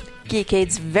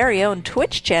 Geekade's very own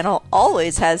Twitch channel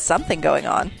always has something going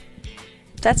on.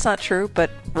 That's not true, but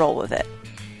roll with it.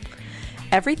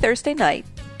 Every Thursday night,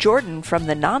 Jordan from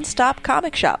the Nonstop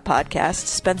Comic Shop podcast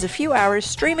spends a few hours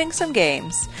streaming some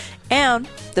games, and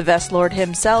the Vest Lord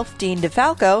himself, Dean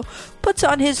DeFalco, puts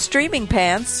on his streaming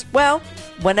pants, well,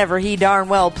 whenever he darn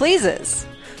well pleases.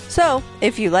 So,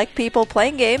 if you like people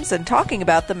playing games and talking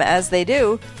about them as they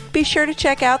do, be sure to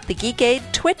check out the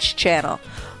Geekade Twitch channel,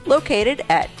 located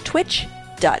at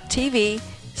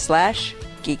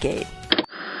twitch.tv/Geekade.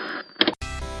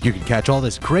 You can catch all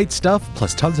this great stuff,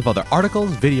 plus tons of other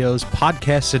articles, videos,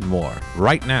 podcasts, and more,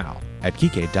 right now at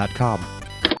Geekade.com.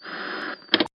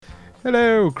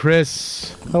 Hello,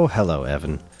 Chris. Oh, hello,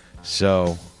 Evan.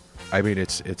 So, I mean,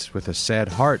 it's with a sad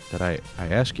heart that I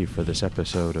ask you for this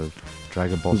episode of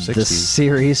Dragon Ball 60. The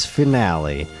series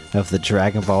finale of the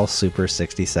Dragon Ball Super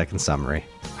 60-second summary.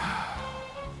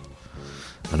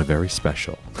 On a very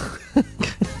special.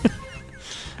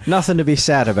 Nothing to be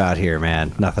sad about here,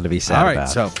 man. Nothing to be sad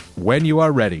about. All right, so when you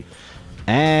are ready.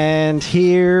 And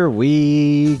here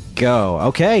we go.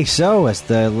 Okay, so as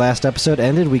the last episode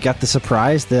ended, we got the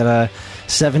surprise that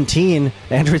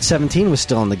Android 17 was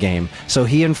still in the game. So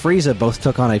he and Frieza both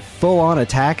took on a full-on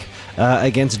attack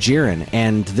against Jiren,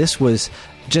 and this was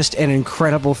just an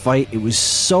incredible fight. It was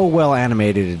so well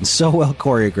animated and so well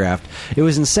choreographed. It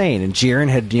was insane. And Jiren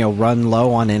had, run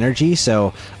low on energy,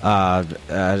 so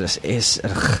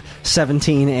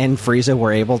 17 and Frieza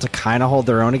were able to kind of hold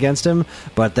their own against him.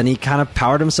 But then he kind of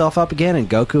powered himself up again, and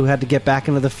Goku had to get back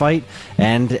into the fight.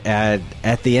 And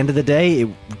at the end of the day, it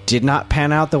did not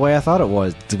pan out the way I thought it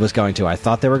was going to. I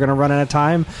thought they were going to run out of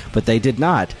time, but they did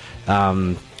not.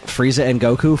 Frieza and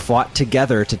Goku fought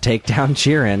together to take down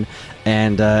Jiren,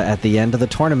 and at the end of the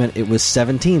tournament, it was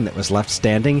 17 that was left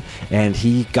standing, and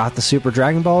he got the Super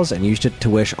Dragon Balls and used it to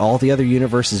wish all the other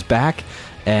universes back,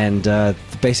 and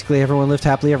basically everyone lived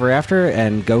happily ever after,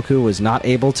 and Goku was not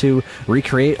able to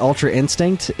recreate Ultra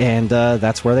Instinct, and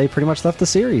that's where they pretty much left the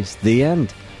series. The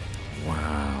end.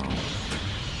 Wow.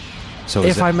 So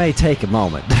if I may take a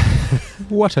moment.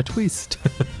 What a twist.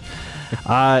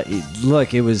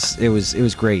 Look, it was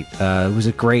great. It was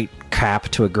a great cap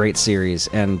to a great series,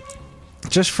 and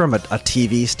just from a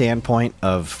TV standpoint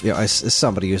of, as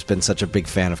somebody who's been such a big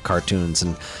fan of cartoons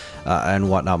and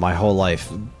whatnot my whole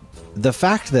life, the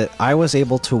fact that I was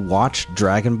able to watch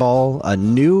Dragon Ball, a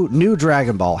new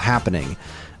Dragon Ball happening,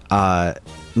 not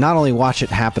only watch it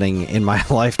happening in my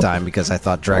lifetime because I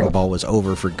thought Dragon Ball was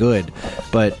over for good,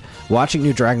 but watching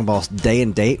new Dragon Ball day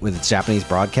and date with its Japanese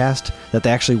broadcast, that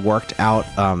they actually worked out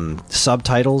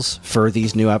subtitles for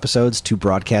these new episodes to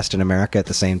broadcast in America at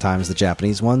the same time as the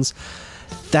Japanese ones.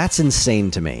 That's insane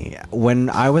to me. When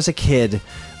I was a kid,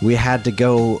 we had to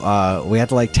go, we had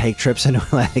to take trips into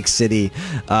Atlantic City,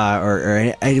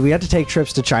 or we had to take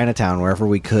trips to Chinatown, wherever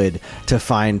we could, to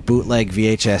find bootleg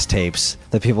VHS tapes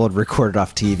that people had recorded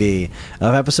off TV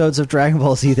of episodes of Dragon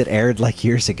Ball Z that aired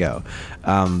years ago.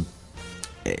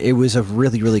 It was a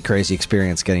really, really crazy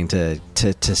experience getting to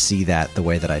see that the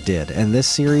way that I did. And this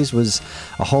series was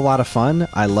a whole lot of fun.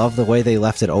 I love the way they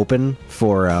left it open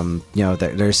for,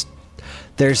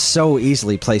 there's so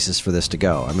easily places for this to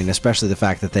go. I mean, especially the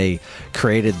fact that they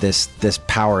created this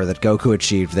power that Goku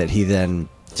achieved that he then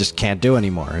just can't do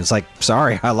anymore. It's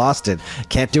sorry, I lost it.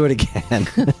 Can't do it again.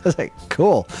 It's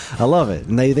cool. I love it.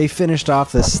 And they finished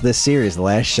off this series. The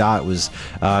last shot was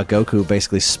Goku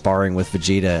basically sparring with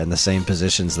Vegeta in the same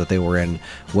positions that they were in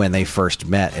when they first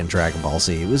met in Dragon Ball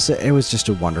Z. It was just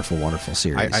a wonderful, wonderful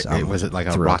series. Was it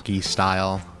a Rocky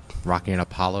and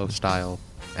Apollo style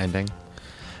ending?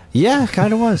 Yeah,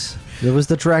 kind of was. It was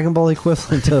the Dragon Ball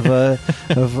equivalent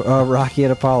of Rocky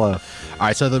and Apollo. All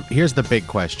right, so here's the big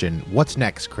question. What's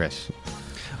next, Chris?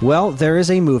 Well, there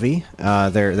is a movie.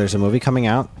 There's a movie coming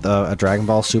out, a Dragon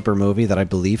Ball Super movie that I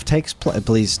believe takes place.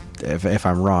 Please, if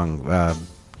I'm wrong,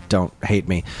 don't hate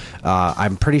me.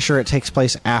 I'm pretty sure it takes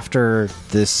place after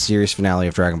this series finale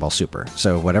of Dragon Ball Super.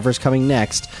 So whatever's coming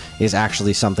next is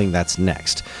actually something that's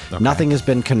next. Okay. Nothing has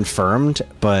been confirmed,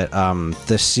 but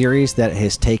the series that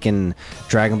has taken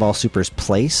Dragon Ball Super's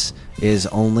place is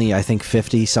only, I think,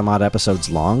 50 some odd episodes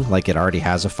long. Like, it already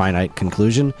has a finite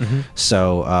conclusion.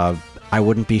 So I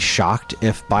wouldn't be shocked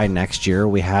if by next year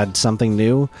we had something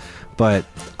new. But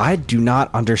I do not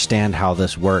understand how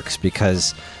this works,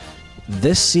 because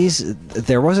this season,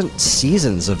 there wasn't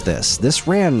seasons of this. This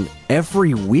ran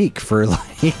every week for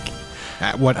like...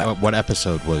 What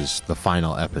episode was the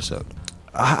final episode?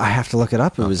 I have to look it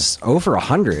up. It was over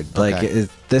 100. Like, Okay.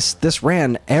 this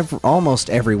ran almost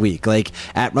every week. Like,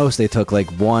 at most they took like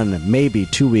 1, maybe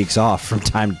 2 weeks off from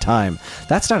time to time.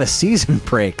 That's not a season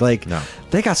break. Like, No.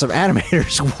 they got some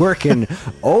animators working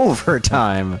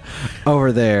overtime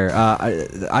over there.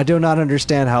 I do not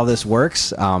understand how this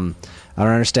works. I don't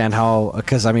understand how,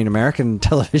 because I mean, American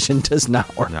television does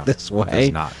not work this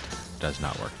way. Does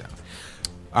not work that way.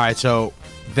 All right, so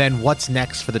then what's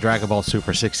next for the Dragon Ball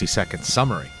Super 60-second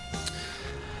summary?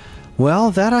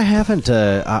 Well, that I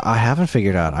haven't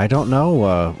figured out. I don't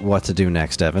know what to do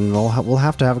next, Evan. We'll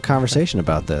have to have a conversation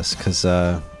about this, because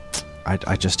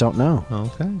I just don't know.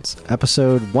 Okay. It's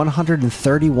episode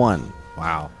 131.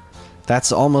 Wow.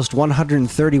 That's almost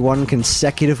 131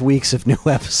 consecutive weeks of new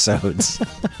episodes.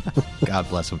 God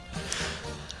bless him.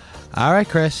 All right,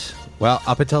 Chris. Well,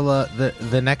 up until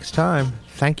the next time,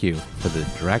 thank you for the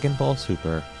Dragon Ball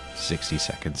Super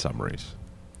 60-second summaries.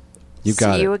 You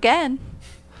got See it. you again.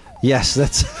 Yes,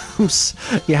 that's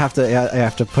you have to. I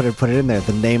have to put it in there.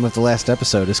 The name of the last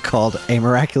episode is called "A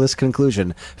Miraculous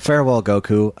Conclusion." Farewell,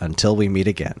 Goku. Until we meet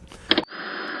again.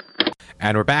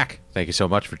 And we're back. Thank you so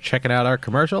much for checking out our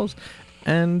commercials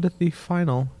and the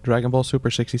final Dragon Ball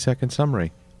Super 60-second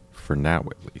summary, for now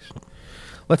at least.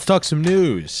 Let's talk some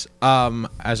news.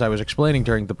 As I was explaining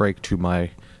during the break to my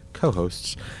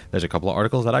co-hosts, there's a couple of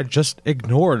articles that I just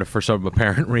ignored for some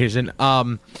apparent reason.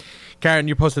 Karen,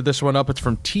 you posted this one up. It's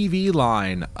from TV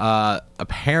Line.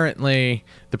 Apparently,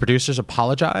 the producers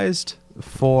apologized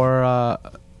to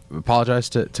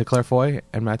Claire Foy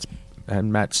and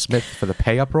Matt Smith for the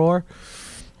pay uproar.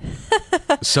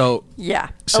 So Yeah.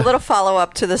 A little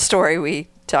follow-up to the story we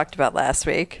talked about last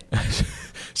week.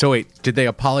 So wait, did they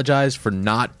apologize for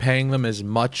not paying them as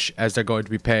much as they're going to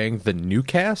be paying the new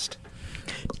cast?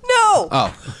 No!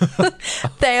 Oh.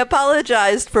 They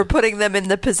apologized for putting them in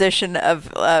the position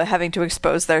of having to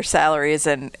expose their salaries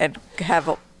and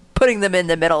putting them in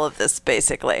the middle of this,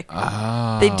 basically.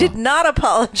 They did not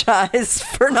apologize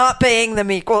for not paying them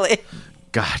equally.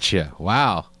 Gotcha.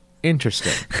 Wow.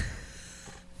 Interesting.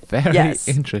 Very Yes.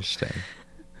 interesting.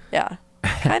 Yeah.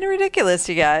 Kind of ridiculous,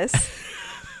 you guys.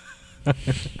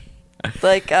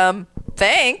 Like,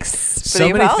 thanks for So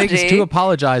the many apology. things to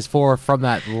apologize for from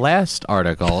that last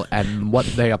article, and what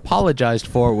they apologized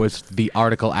for was the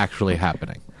article actually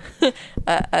happening.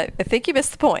 I think you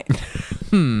missed the point.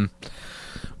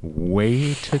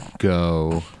 Way to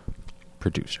go,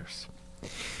 producers.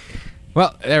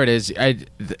 Well, there it is.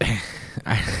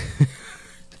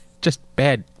 Just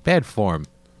bad form.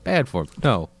 Bad form.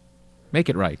 No. Make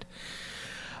it right.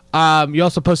 You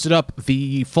also posted up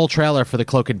the full trailer for The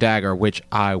Cloak and Dagger, which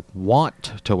I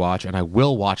want to watch, and I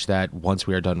will watch that once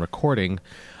we are done recording.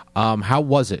 How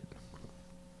was it?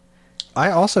 I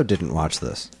also didn't watch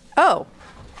this. Oh.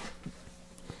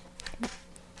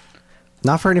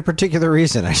 Not for any particular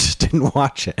reason. I just didn't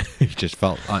watch it. You just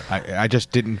felt... I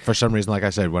just didn't, for some reason, like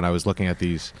I said, when I was looking at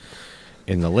these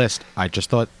in the list, I just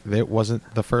thought it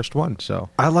wasn't the first one, so...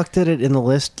 I looked at it in the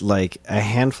list like a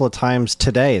handful of times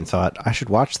today and thought I should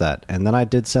watch that. And then I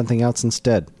did something else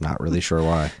instead. Not really sure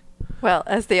why. Well,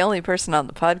 as the only person on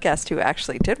the podcast who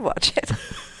actually did watch it,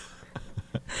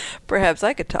 perhaps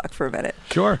I could talk for a minute.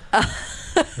 Sure.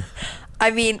 I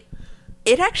mean,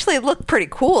 it actually looked pretty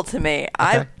cool to me.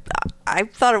 Okay. I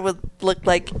thought it would look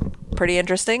like pretty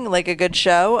interesting, like a good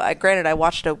show. Granted, I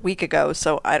watched it a week ago,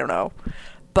 so I don't know.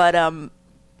 But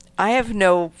I have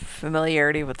no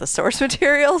familiarity with the source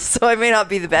material, so I may not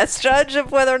be the best judge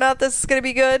of whether or not this is going to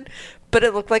be good. But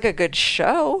it looked like a good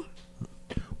show.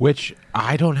 Which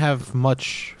I don't have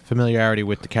much familiarity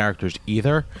with the characters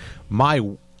either.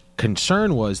 My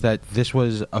concern was that this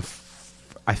was I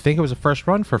think it was a first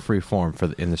run for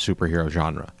Freeform in the superhero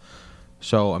genre.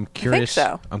 So I'm curious.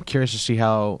 so. I'm curious to see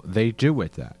how they do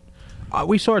with that.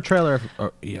 We saw a trailer.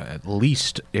 At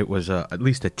least it was at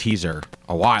least a teaser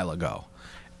a while ago,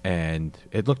 and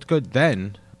it looked good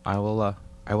then. I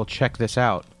will check this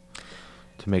out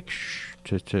to make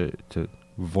to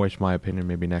voice my opinion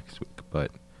maybe next week. But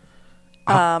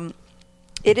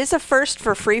It is a first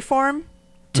for Freeform,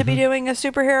 to be doing a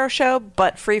superhero show,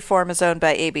 but Freeform is owned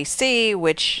by ABC,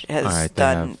 which has All right,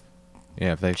 done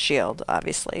they Shield,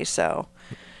 obviously. So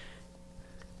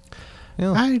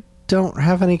yeah. I don't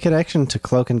have any connection to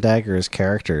Cloak and Dagger's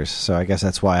characters, so I guess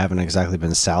that's why I haven't exactly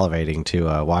been salivating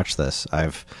to watch this.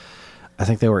 I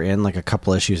think they were in like a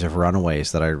couple issues of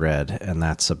Runaways that I read, and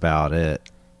that's about it.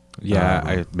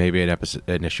 Yeah, maybe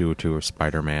an issue or two of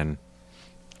Spider-Man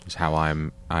is how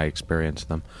I experience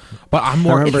them. But I'm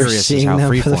more curious as how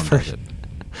Freeform does it.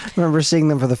 I remember seeing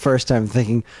them for the first time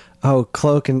thinking, oh,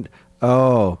 Cloak and...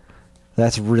 Oh,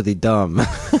 that's really dumb.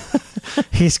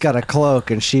 He's got a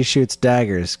cloak and she shoots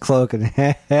daggers. Cloak and...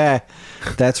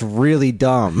 That's really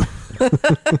dumb.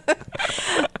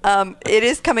 it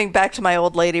is coming back to my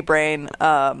old lady brain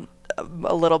a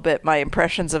little bit, my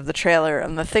impressions of the trailer.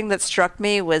 And the thing that struck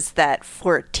me was that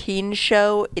for a teen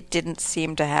show, it didn't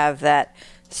seem to have that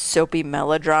soapy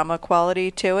melodrama quality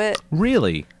to it.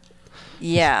 Really?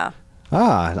 Yeah.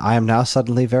 I am now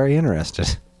suddenly very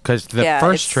interested. Because the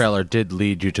first trailer did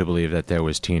lead you to believe that there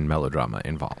was teen melodrama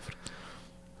involved.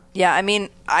 Yeah, I mean,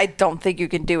 I don't think you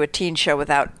can do a teen show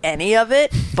without any of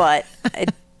it, but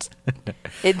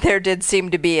there did seem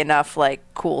to be enough like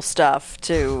cool stuff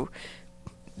to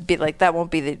be like, that won't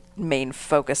be the main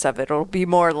focus of it. It'll be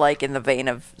more like in the vein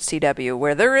of CW,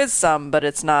 where there is some, but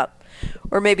it's not,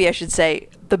 or maybe I should say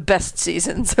the best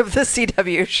seasons of the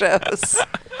CW shows.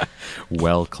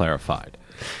 Well clarified.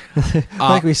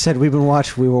 Like we said, we were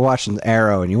watching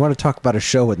Arrow, and you want to talk about a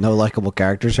show with no likable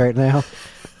characters right now?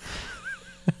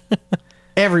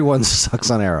 Everyone sucks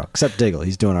on Arrow, except Diggle.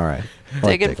 He's doing all right.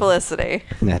 Dig and Felicity.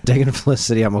 Yeah, Dig and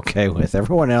Felicity I'm okay with.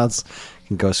 Everyone else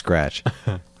can go scratch.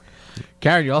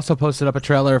 Karen, you also posted up a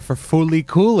trailer for Fooly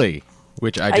Cooley,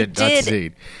 which I did not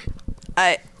see.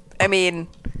 I mean,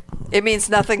 it means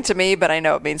nothing to me, but I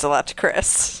know it means a lot to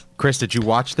Chris. Chris, did you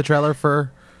watch the trailer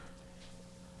for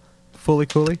Fooly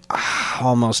Cooley?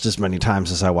 Almost as many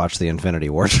times as I watched the Infinity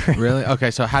War trailer. Really?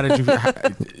 Okay, so how did you...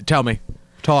 tell me.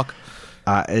 Talk.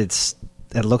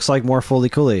 It looks like more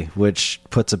Fooly Cooley, which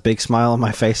puts a big smile on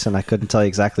my face, and I couldn't tell you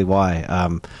exactly why.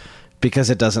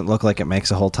 Because it doesn't look like it makes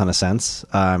a whole ton of sense.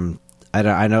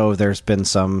 I know there's been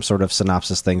some sort of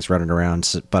synopsis things running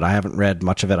around, but I haven't read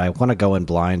much of it. I want to go in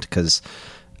blind because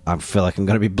I feel like I'm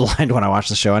going to be blind when I watch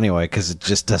the show anyway, because it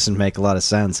just doesn't make a lot of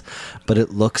sense. But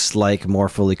it looks like more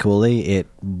Fooly Cooley. It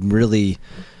really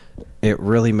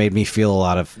made me feel a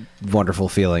lot of wonderful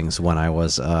feelings when I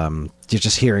was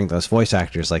just hearing those voice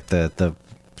actors. Like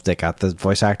they got the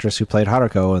voice actress who played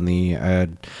Haruko in the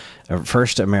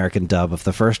first American dub of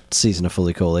the first season of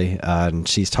Fooly Cooley, and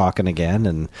she's talking again,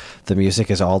 and the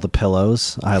music is All the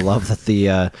Pillows. I love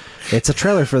that it's a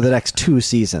trailer for the next 2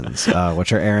 seasons,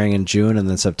 which are airing in June and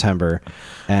then September,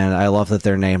 and I love that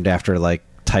they're named after like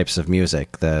types of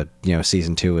music.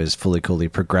 Season 2 is Fooly Cooley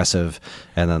progressive,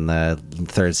 and then the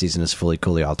 3rd season is Fooly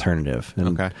Cooley alternative.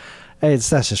 And okay.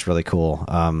 That's just really cool.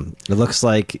 It looks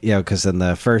like, because in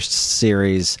the first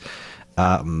series,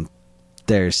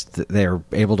 they're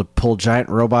able to pull giant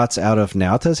robots out of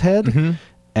Naota's head, mm-hmm.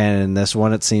 and in this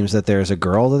one, it seems that there's a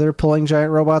girl that they're pulling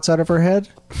giant robots out of her head.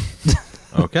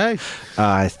 Okay.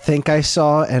 I think I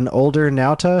saw an older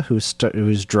Naota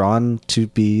who's drawn to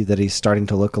be that he's starting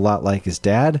to look a lot like his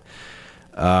dad.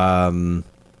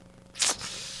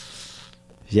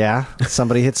 Yeah,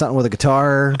 somebody hit something with a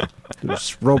guitar.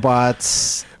 There's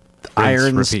robots,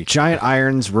 irons, repeat. Giant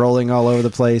irons rolling all over the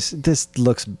place. This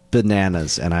looks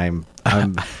bananas, and I'm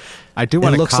I do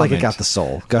want it to looks like it got the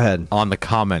soul. Go ahead. On the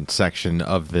comment section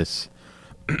of this.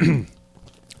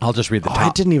 I'll just read the top. I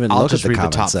didn't even I'll look just at the read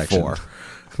comment top section. 4,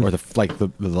 or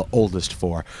the oldest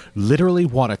 4. Literally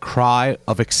want a cry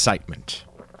of excitement.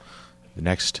 The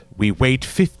next, we wait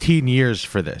 15 years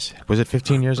for this. Was it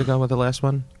 15 years ago with the last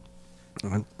one?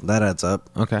 That adds up.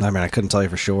 Okay. I mean, I couldn't tell you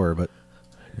for sure, but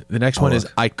The next one is,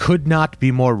 I could not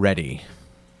be more ready.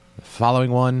 The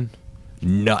following one,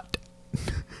 nut.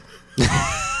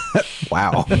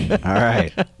 wow. All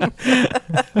right.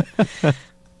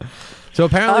 So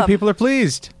apparently people are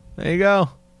pleased. There you go.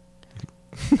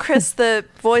 Chris, the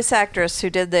voice actress who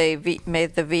did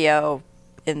made the VO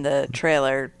in the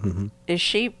trailer,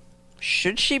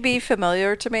 should she be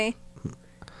familiar to me?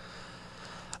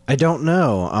 I don't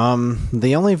know.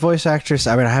 The only voice actress,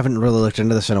 I mean, I haven't really looked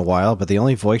into this in a while, but the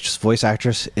only voice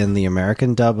actress in the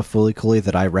American dub of Fooly Cooley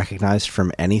that I recognized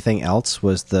from anything else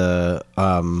was the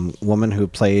woman who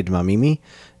played Mamimi,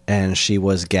 and she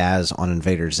was Gaz on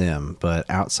Invader Zim. But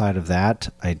outside of that,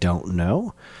 I don't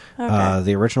know. Okay.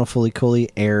 The original Fooly Cooley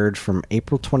aired from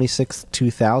April 26th,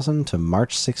 2000 to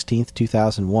March 16th,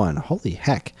 2001. Holy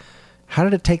heck. How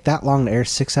did it take that long to air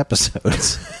 6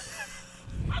 episodes?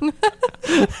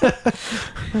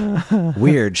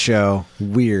 Weird show.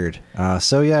 Weird.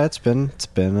 So yeah, it's been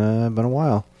a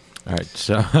while. All right,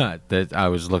 so I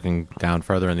was looking down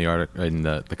further in the article in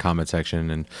the comment section,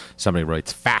 and somebody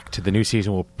writes, "Fact: the new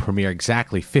season will premiere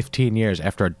exactly 15 years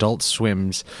after Adult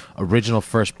Swim's original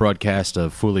first broadcast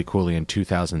of Fooly Cooley in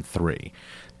 2003."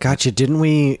 Gotcha. Didn't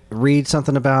we read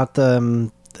something about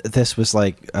this was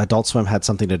like Adult Swim had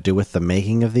something to do with the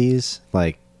making of these?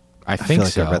 Like, I feel think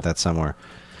like so. I read that somewhere.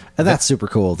 And that's super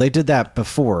cool. They did that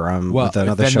before Well, with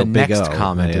another then show, the Big next O.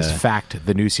 comment is, Yeah. "Fact: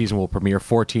 the new season will premiere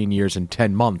 14 years and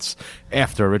 10 months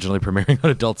after originally premiering on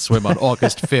Adult Swim on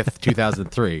August 5th,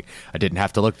 2003. I didn't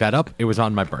have to look that up. It was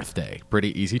on my birthday.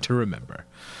 Pretty easy to remember."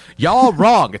 Y'all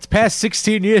wrong. It's past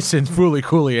 16 years since Fooly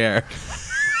Cooley aired.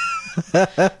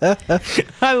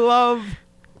 I love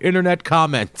internet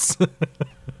comments.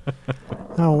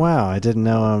 Oh wow! I didn't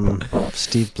know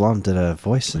Steve Blum did a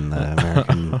voice in the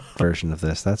American version of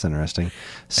this. That's interesting.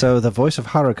 So the voice of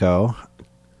Haruko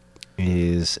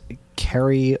is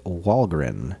Carrie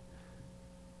Walgren,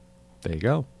 There you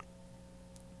go.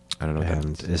 I don't know. What that and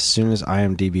means. as soon as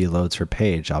IMDb loads her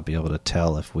page, I'll be able to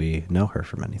tell if we know her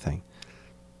from anything.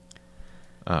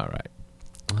 All right.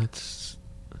 Let's.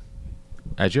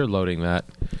 As you're loading that,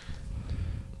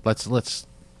 let's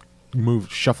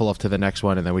shuffle off to the next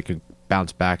one, and then we can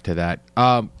bounce back to that.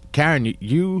 Karen,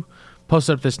 you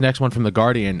posted up this next one from The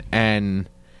Guardian, and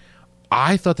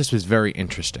I thought this was very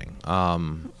interesting.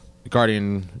 The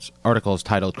Guardian's article is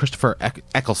titled "Christopher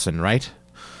Eccleston," right?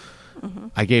 Mm-hmm.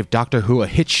 "I gave Doctor Who a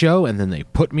hit show, and then they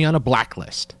put me on a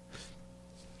blacklist."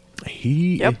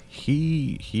 He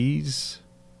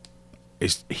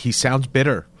sounds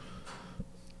bitter,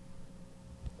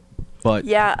 but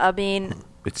Yeah, I mean,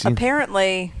 it seems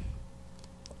apparently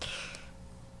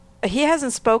he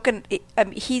hasn't spoken. I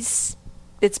mean,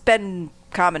 it's been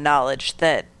common knowledge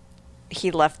that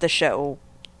he left the show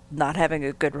not having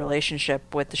a good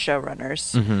relationship with the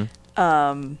showrunners.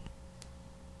 Mm-hmm.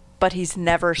 But he's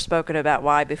never spoken about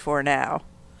why before now.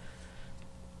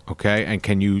 Okay, and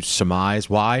can you surmise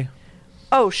why?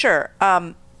 Oh, sure.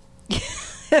 I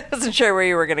wasn't sure where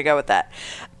you were going to go with that.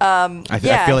 I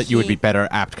feel like you would be better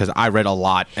apt because I read a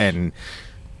lot and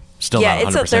still not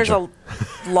 100% there's sure.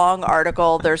 a long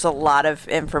article. There's a lot of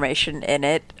information in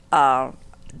it.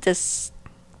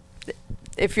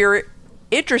 If you're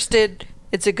interested,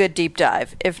 it's a good deep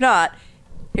dive. If not,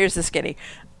 here's the skinny.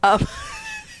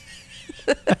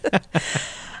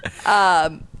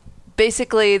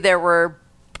 Basically, there were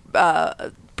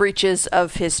breaches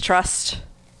of his trust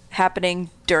happening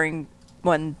during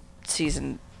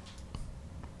season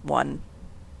 1.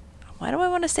 Why do I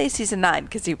want to say season 9?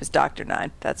 Because he was Dr.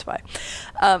 9. That's why.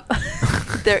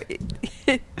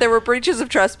 There were breaches of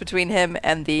trust between him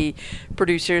and the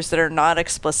producers that are not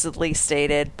explicitly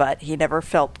stated, but he never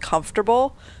felt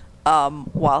comfortable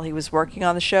while he was working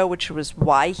on the show, which was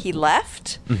why he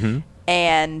left. Mm-hmm.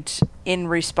 And in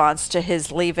response to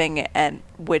his leaving, and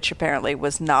which apparently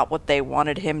was not what they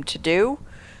wanted him to do,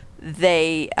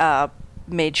 they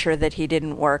made sure that he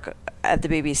didn't work at the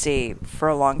BBC for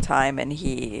a long time, and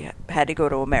he had to go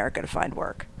to America to find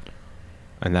work.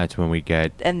 And that's when we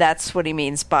get... And that's what he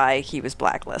means by he was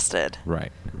blacklisted.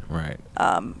 Right.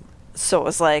 So it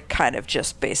was like kind of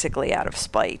just basically out of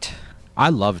spite. I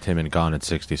loved him in Gone in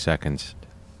 60 Seconds.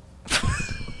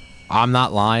 I'm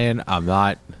not lying. I'm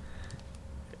not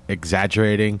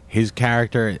exaggerating. His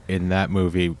character in that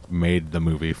movie made the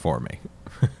movie for me.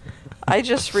 I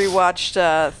just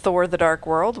rewatched Thor: The Dark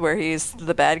World, where he's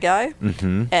the bad guy.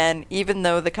 Mm-hmm. And even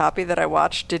though the copy that I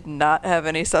watched did not have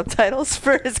any subtitles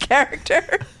for his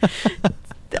character,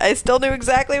 I still knew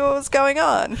exactly what was going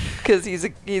on because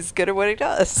he's good at what he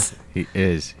does. He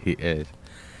is.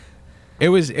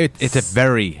 It's a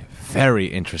very, very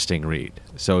interesting read.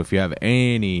 So if you have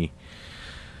any,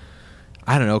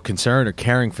 I don't know, concern or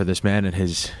caring for this man and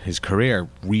his career,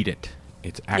 read it.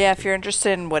 It's if you're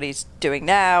interested in what he's doing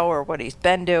now or what he's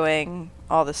been doing,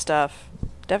 all this stuff,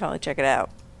 definitely check it out.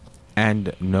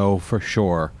 And know for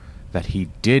sure that he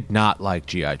did not like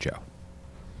G.I. Joe.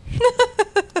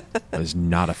 Was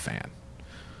not a fan.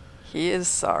 He is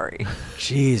sorry.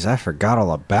 Jeez, I forgot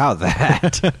all about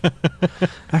that.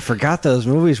 I forgot those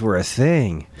movies were a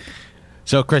thing.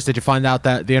 So, Chris, did you find out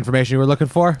that the information you were looking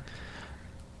for?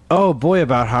 Oh boy,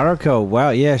 about Haruko.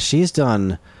 Wow, yeah, she's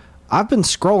done. I've been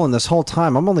scrolling this whole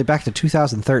time. I'm only back to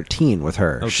 2013 with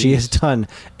her. Oh, she has done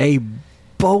a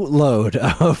boatload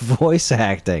of voice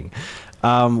acting.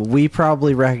 We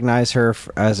probably recognize her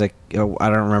as I don't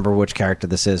remember which character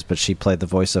this is, but she played the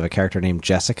voice of a character named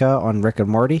Jessica on Rick and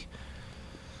Morty.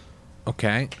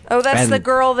 Okay. Oh, that's the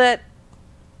girl that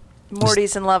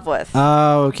Morty's in love with.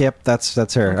 Oh, yep, that's her.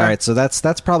 Okay. All right, so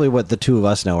that's probably what the two of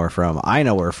us know her from. I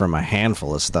know her from a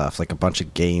handful of stuff, like a bunch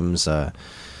of games.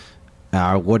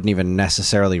 I wouldn't even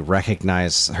necessarily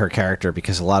recognize her character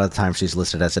because a lot of the time she's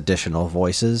listed as additional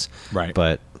voices. Right.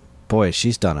 But boy,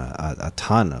 she's done a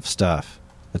ton of stuff.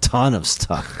 A ton of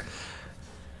stuff.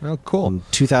 Oh, cool. In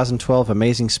 2012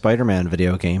 Amazing Spider-Man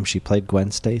video game, she played Gwen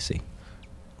Stacy.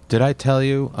 Did I tell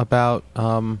you about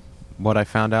what I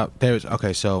found out?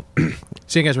 So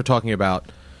seeing as we're talking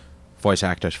about voice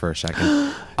actors for a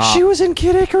second. She was in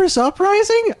Kid Icarus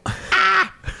Uprising?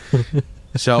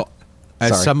 So,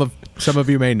 as Sorry. some of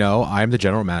you may know, I'm the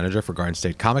general manager for Garden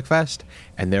State Comic Fest,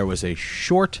 and there was a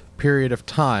short period of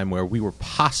time where we were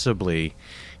possibly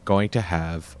going to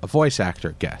have a voice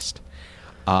actor guest.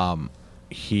 I'm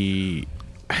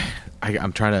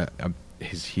trying to.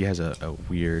 He has a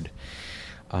weird.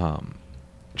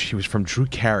 She was from Drew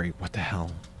Carey. What the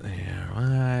hell?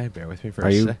 Yeah, bear with me for Are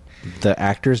a you sec. the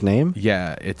actor's name?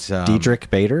 Yeah, it's Diedrich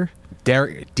Bader?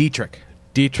 Dietrich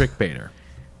Bader.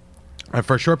 And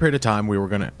for a short period of time,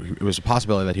 it was a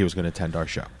possibility that he was going to attend our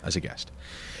show as a guest.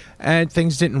 And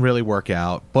things didn't really work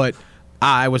out, but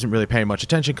I wasn't really paying much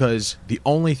attention because the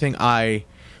only thing I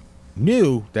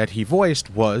knew that he voiced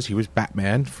was he was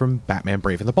Batman from Batman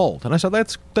Brave and the Bold. And I said,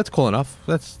 that's cool enough.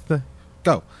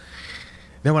 Go.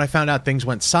 Then when I found out things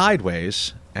went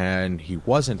sideways and he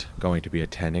wasn't going to be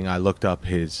attending, I looked up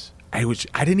I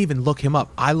didn't even look him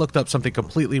up. I looked up something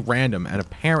completely random, and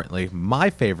apparently my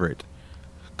favorite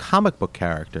comic book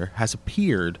character has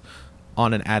appeared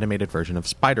on an animated version of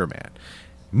Spider-Man.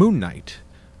 Moon Knight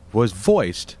was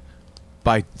voiced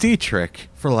by Dietrich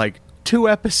for like 2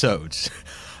 episodes.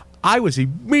 I was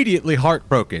immediately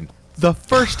heartbroken. The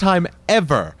first time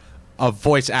ever a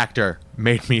voice actor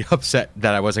made me upset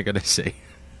that I wasn't going to see.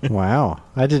 Wow.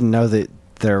 I didn't know that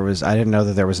there was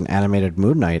an animated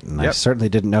Moon Knight, and I Yep. certainly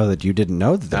didn't know that you didn't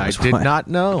know that there was I did one. not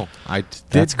know.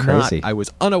 That's crazy. I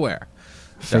was unaware.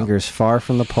 Fingers far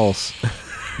from the pulse. She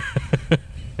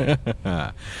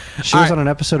was right. on an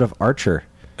episode of Archer.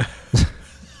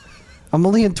 I'm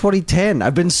only in 2010.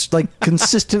 I've been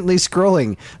consistently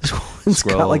scrolling. This one's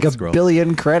got like a Scroll.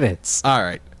 billion credits. All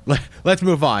right, let's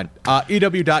move on.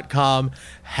 EW.com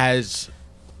has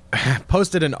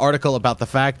posted an article about the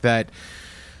fact that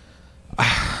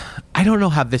I don't know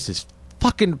how this is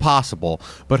fucking possible,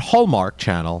 but Hallmark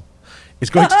Channel is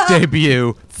going to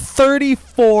debut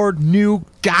 34 new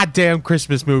goddamn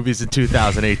Christmas movies in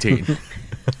 2018.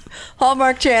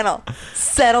 Hallmark Channel,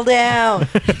 settle down.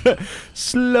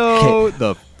 Slow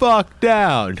the fuck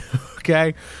down,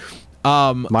 okay?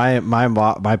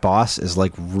 My boss is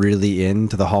like really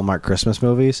into the Hallmark Christmas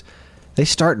movies. They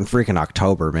start in freaking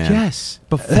October, man. Yes,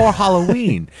 before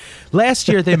Halloween. Last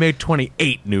year they made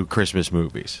 28 new Christmas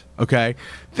movies. Okay,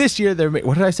 this year they made,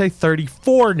 what did I say?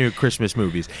 34 new Christmas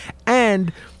movies,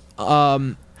 and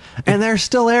And they're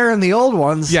still airing the old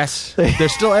ones. yes, they're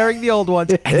still airing the old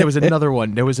ones. And there was another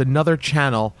one. There was another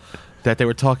channel that they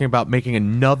were talking about making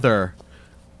another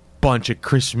bunch of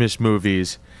Christmas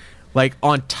movies. Like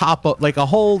on top of like a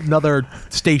whole nother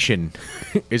station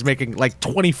is making like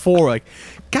 24. Like,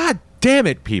 God damn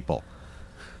it, people!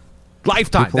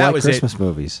 Lifetime. People that like was Christmas it.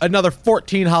 movies. Another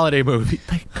 14 holiday movie.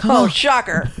 Like, come Oh, on,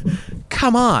 shocker.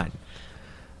 come on.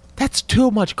 That's too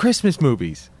much Christmas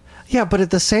movies. Yeah, but at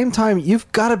the same time, you've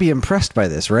got to be impressed by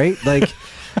this, right? Like,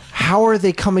 how are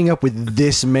they coming up with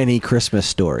this many Christmas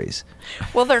stories?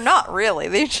 Well, they're not really.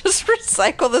 They just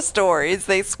recycle the stories.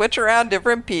 They switch around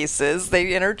different pieces.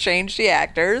 They interchange the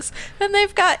actors. And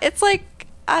they've got, it's like,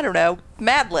 I don't know,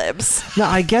 Mad Libs. No,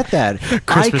 I get that. Christmas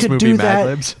I could movie do Mad that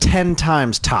Libs. 10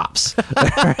 times tops.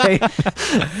 Right?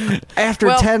 After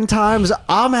Well- 10 times,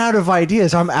 I'm out of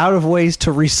ideas. I'm out of ways to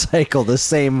recycle the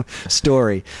same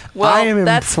story. Well, I am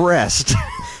that's- impressed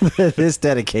with this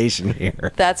dedication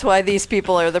here. That's why these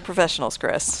people are the professionals,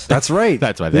 Chris. That's right.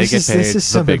 That's why they get This paid is the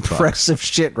some big bucks. impressive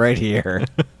shit right here.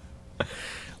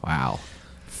 Wow.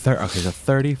 Okay, so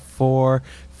 34,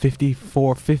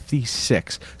 54,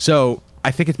 56. So I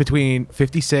think it's between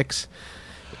 56,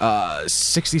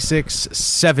 66,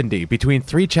 70. Between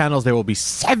 3 channels, there will be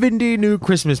 70 new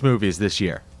Christmas movies this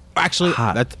year. Actually,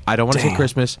 Hot I don't want to say damn.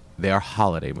 Christmas. They are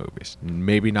holiday movies.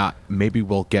 Maybe not. Maybe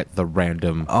we'll get the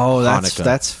random. Oh, Hanukkah.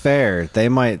 that's fair.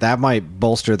 That might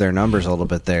bolster their numbers a little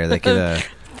bit there. They could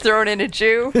Thrown in a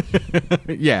Jew.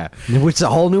 yeah. it's a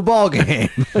whole new ball game.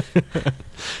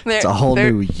 It's a whole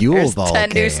new Yule there's Ball 10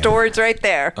 game. new stories right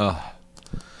there.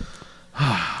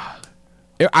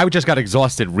 I just got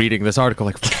exhausted reading this article.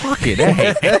 Like, fucking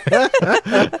A.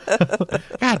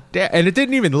 God damn. And it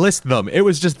didn't even list them. It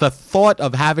was just the thought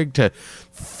of having to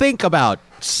think about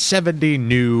 70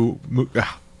 new.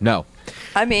 No.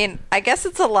 I mean, I guess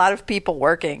it's a lot of people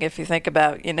working if you think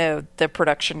about, the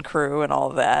production crew and all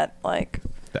of that. Like,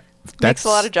 makes a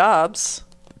lot of jobs.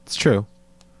 It's true.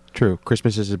 True.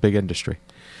 Christmas is a big industry.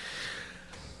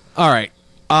 All right.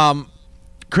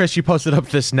 Chris, you posted up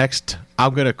this next,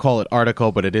 I'm going to call it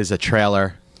article, but it is a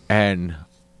trailer. And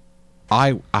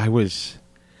I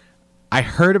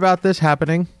heard about this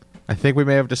happening. I think we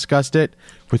may have discussed it,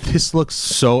 but this looks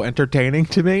so entertaining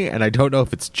to me, and I don't know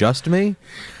if it's just me.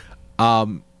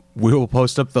 We will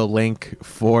post up the link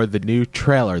for the new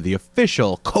trailer, the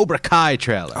official Cobra Kai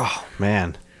trailer. Oh,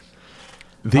 man.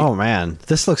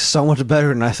 This looks so much better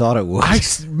than I thought it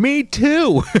would. Me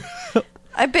too.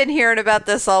 I've been hearing about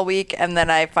this all week, and then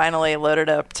I finally loaded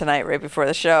up tonight right before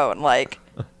the show, and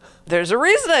there's a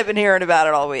reason I've been hearing about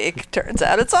it all week. Turns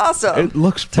out it's awesome. It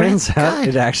looks Turns out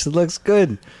it actually looks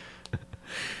good.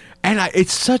 And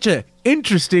it's such an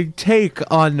interesting take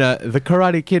on the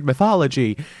Karate Kid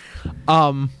mythology.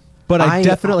 But I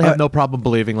definitely have no problem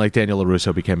believing Daniel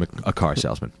LaRusso became a car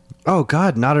salesman. Oh,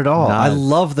 God, not at all. I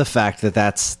love the fact that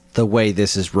that's the way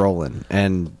this is rolling.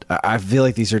 And I feel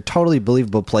like these are totally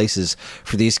believable places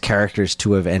for these characters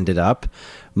to have ended up.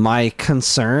 My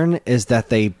concern is that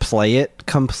they play it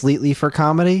completely for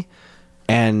comedy.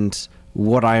 And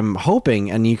what I'm hoping,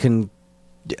 and you can...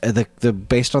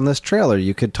 based on this trailer,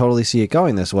 you could totally see it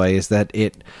going this way, is that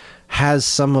it has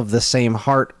some of the same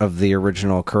heart of the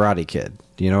original Karate Kid.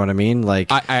 Do you know what I mean?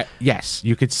 Yes,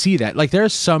 you could see that.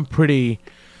 There's some pretty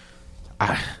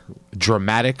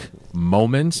dramatic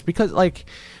moments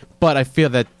but I feel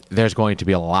that there's going to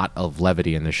be a lot of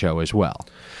levity in the show as well.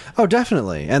 Oh,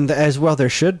 definitely, and as well there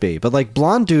should be. But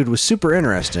Blonde Dude was super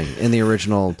interesting in the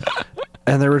original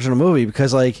movie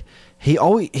because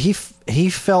he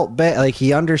felt bad.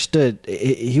 He understood.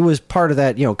 He was part of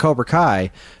that, Cobra Kai,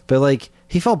 but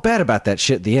he felt bad about that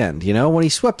shit at the end. When he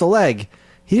swept the leg,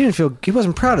 he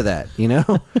wasn't proud of that.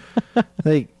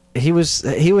 He was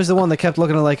the one that kept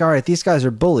looking at all right, these guys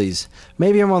are bullies.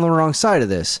 Maybe I'm on the wrong side of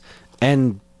this.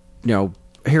 And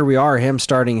here we are, him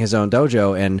starting his own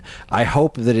dojo, and I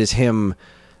hope that is him.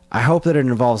 I hope that it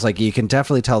involves, you can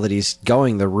definitely tell that he's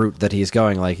going the route that he's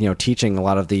going, teaching a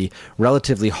lot of the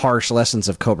relatively harsh lessons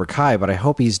of Cobra Kai, but I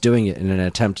hope he's doing it in an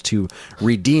attempt to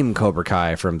redeem Cobra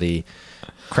Kai from the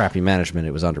crappy management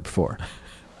it was under before.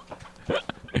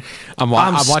 I'm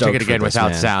watching it again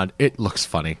without sound. It looks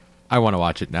funny. I want to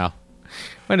watch it now.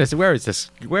 Where is this?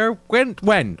 Where?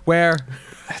 When? Where?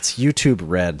 That's YouTube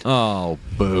Red. Oh,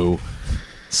 boo.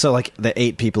 So, the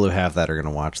 8 people who have that are going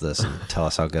to watch this and tell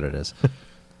us how good it is.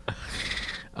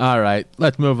 All right,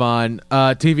 let's move on.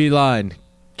 TV line.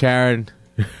 Karen,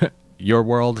 your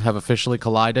world have officially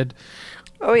collided.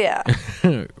 Oh, yeah.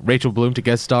 Rachel Bloom to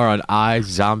guest star on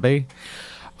iZombie.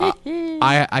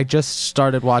 I just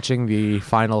started watching the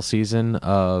final season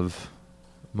of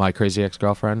My Crazy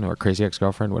Ex-Girlfriend, or Crazy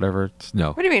Ex-Girlfriend, whatever.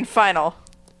 No. What do you mean final?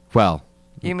 Well,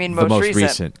 you mean the most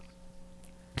recent?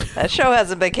 That show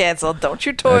hasn't been canceled. Don't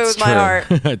you toy with my heart.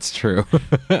 That's true.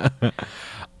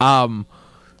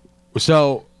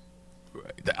 So,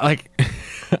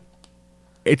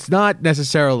 it's not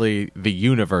necessarily the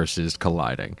universes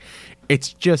colliding.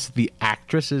 It's just the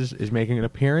actress is making an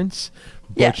appearance,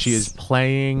 but yes. She is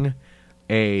playing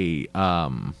a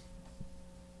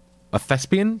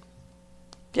thespian.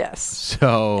 Yes.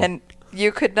 So, and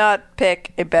you could not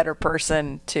pick a better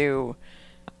person to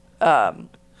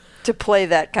play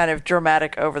that kind of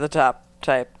dramatic, over-the-top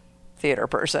type theater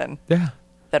person. Yeah.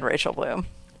 Than Rachel Bloom.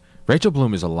 Rachel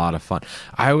Bloom is a lot of fun.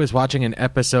 I was watching an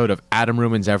episode of Adam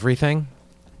Ruins Everything,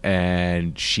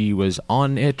 and she was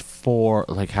on it for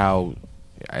how,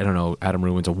 I don't know, Adam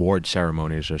Ruins award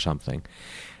ceremonies or something.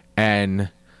 And,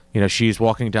 she's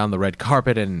walking down the red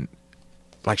carpet and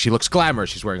she looks glamorous.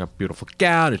 She's wearing a beautiful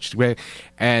gown,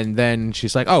 and then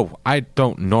she's like, "Oh, I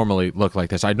don't normally look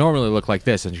like this. I normally look like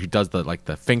this." And she does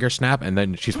the finger snap, and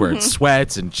then she's wearing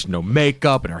sweats and no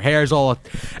makeup, and her hair's all.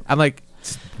 I'm like,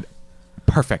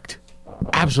 perfect,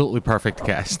 absolutely perfect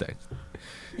casting.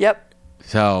 Yep.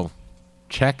 So,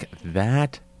 check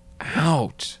that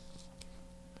out.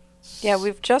 Yeah,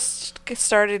 we've just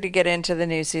started to get into the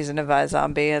new season of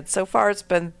iZombie, and so far it's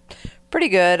been pretty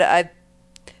good.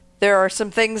 There are some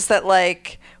things that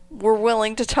we're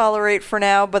willing to tolerate for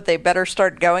now, but they better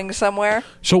start going somewhere.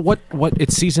 So what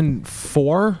it's season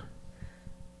 4?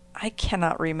 I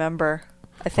cannot remember.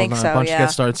 I think so, Bunch yeah.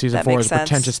 Get started season that 4 makes as a sense.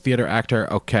 pretentious theater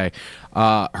actor. Okay.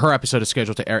 Her episode is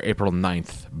scheduled to air April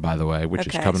 9th, by the way, which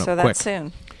is coming up so quick. that's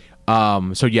soon.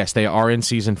 So yes, they are in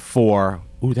season 4.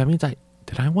 Ooh, that means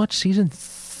did I watch season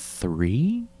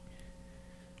 3?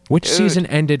 Which season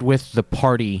ended with the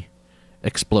party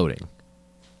exploding?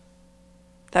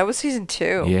 That was season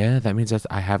 2. Yeah, that means that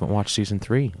I haven't watched season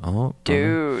 3. Oh,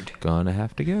 Dude. Gonna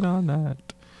have to get on that.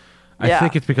 Yeah, I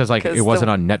think it's because like 'cause it wasn't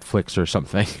on Netflix or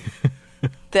something.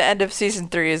 The end of season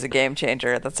 3 is a game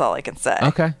changer. That's all I can say.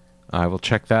 Okay. I will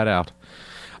check that out.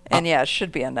 And yeah, it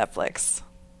should be on Netflix.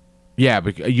 Yeah,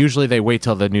 but usually they wait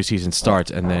till the new season starts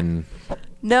and then...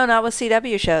 No, not with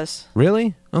CW shows.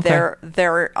 Really? Okay.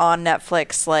 They're on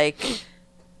Netflix like,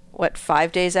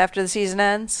 5 days after the season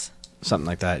ends? Something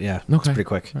like that, yeah. Okay. It's pretty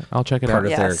quick. I'll check it Part out.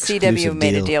 of Yeah, their CW exclusive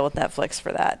made deal. a deal with Netflix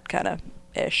for that kind of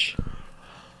ish.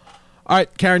 All right,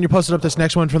 Karen, you posted up this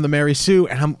next one from the Mary Sue,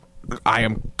 and I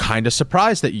am kind of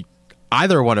surprised that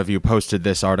either one of you posted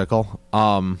this article.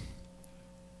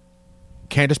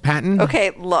 Candace Patton.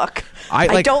 Okay, look. I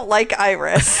I don't like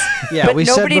Iris. Yeah, but we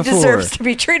said nobody before. deserves to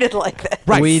be treated like this.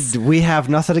 Right. We have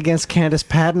nothing against Candace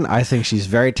Patton. I think she's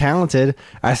very talented.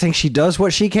 I think she does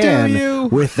what she can you?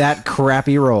 with that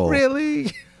crappy role.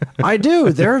 Really? I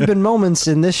do. There have been moments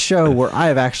in this show where I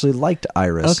have actually liked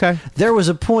Iris. Okay. There was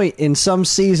a point in some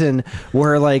season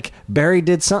where like Barry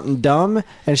did something dumb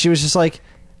and she was just like,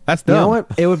 That's you dumb. know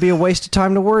what? It would be a waste of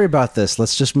time to worry about this.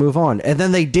 Let's just move on. And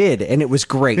then they did, and it was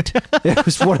great. It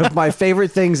was one of my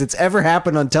favorite things that's ever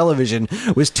happened on television.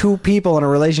 Was two people in a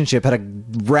relationship had a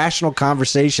rational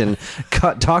conversation,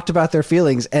 talked about their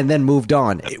feelings, and then moved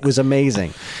on. It was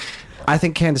amazing. I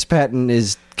think Candace Patton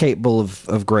is capable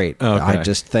of great. Okay. I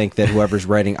just think that whoever's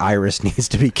writing Iris needs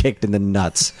to be kicked in the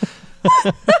nuts.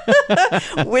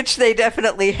 Which they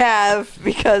definitely have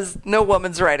because no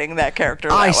woman's writing that character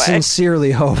that I way.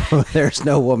 sincerely hope there's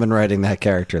no woman writing that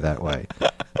character that way.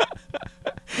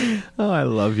 Oh, I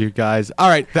love you guys. All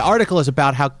right, the article is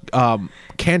about how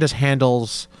Candace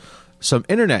handles some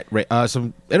internet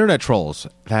trolls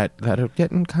that are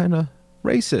getting kind of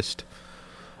racist.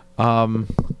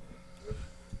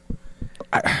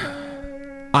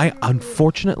 I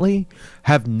unfortunately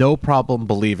have no problem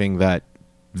believing that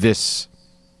this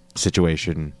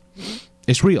situation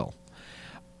is real.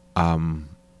 I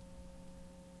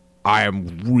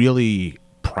am really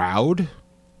proud,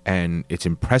 and it's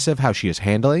impressive how she is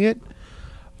handling it.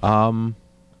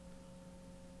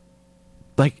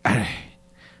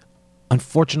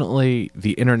 Unfortunately,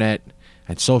 the internet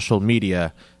and social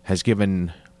media has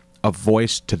given a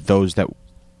voice to those that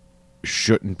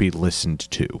shouldn't be listened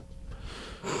to.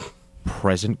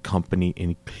 Present company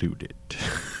included.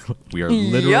 We are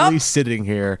literally Yup. sitting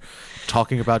here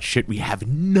talking about shit we have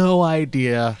no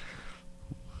idea,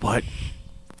 but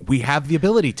we have the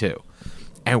ability to.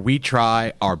 And we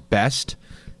try our best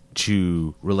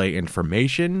to relay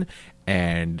information,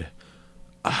 and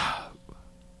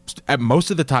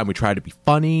most of the time we try to be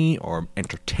funny or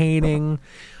entertaining.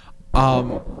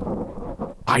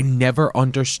 I never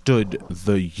understood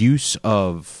the use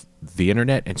of the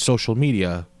internet and social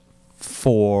media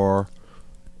for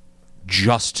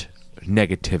just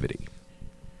negativity.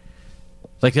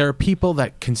 Like, there are people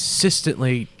that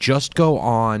consistently just go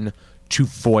on to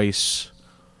voice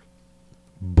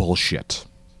bullshit.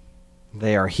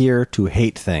 They are here to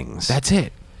hate things. That's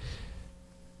it.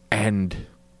 And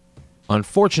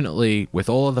unfortunately, with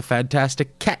all of the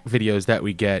fantastic cat videos that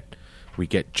we get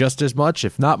just as much,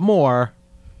 if not more,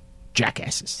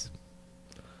 jackasses.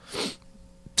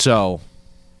 So,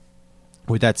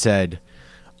 with that said,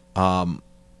 some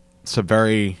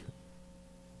very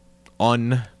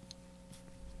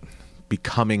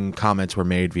unbecoming comments were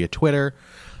made via Twitter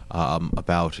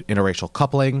about interracial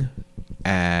coupling,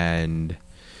 and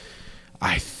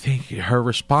I think her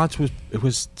response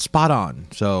was spot on.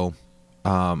 So,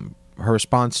 her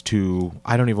response to,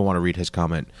 I don't even want to read his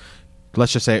comment.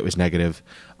 Let's just say it was negative.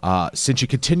 Since you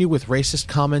continue with racist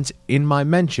comments in my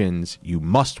mentions, you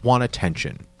must want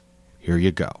attention. Here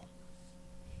you go.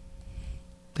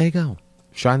 There you go.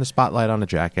 Shine the spotlight on a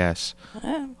jackass.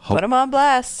 Put him on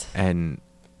blast. And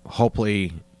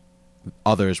hopefully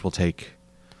others will take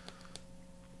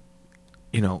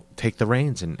the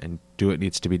reins and do what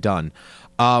needs to be done.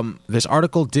 This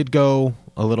article did go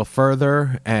a little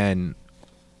further and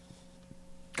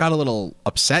got a little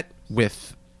upset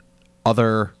with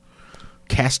other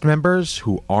cast members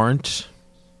who aren't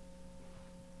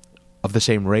of the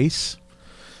same race.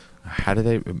 How do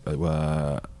they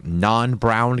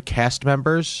non-brown cast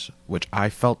members, which I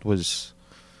felt was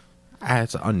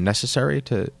it's unnecessary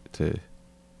to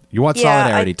you want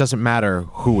solidarity. It doesn't matter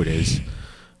who it is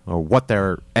or what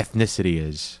their ethnicity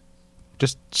is,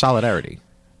 just solidarity.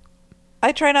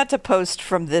 I try not to post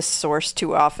from this source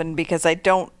too often because I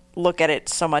don't look at it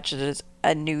so much as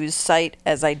a news site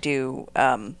as I do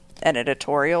an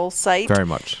editorial site. Very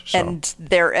much so. And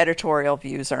their editorial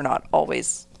views are not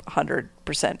always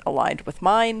 100% aligned with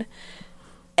mine.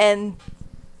 And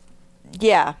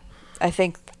Yeah, I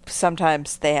think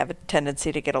sometimes they have a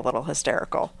tendency to get a little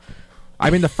hysterical. I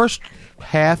mean, the first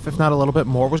half, if not a little bit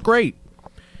more, was great.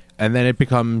 And then it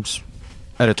becomes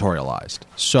editorialized.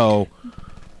 So,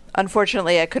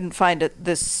 unfortunately, I couldn't find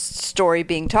this story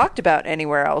being talked about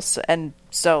anywhere else. And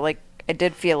so, like, I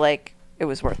did feel like it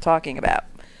was worth talking about.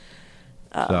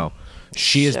 So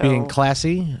she is being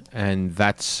classy, and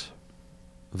that's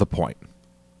the point.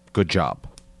 Good job.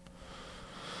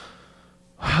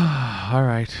 All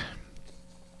right.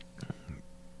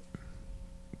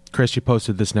 Chris, you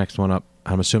posted this next one up.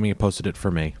 I'm assuming you posted it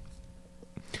for me.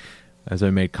 As I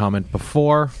made comment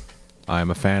before, I am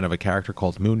a fan of a character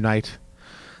called Moon Knight.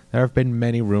 There have been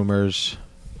many rumors.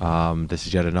 This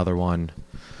is yet another one.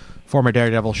 Former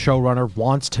Daredevil showrunner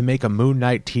wants to make a Moon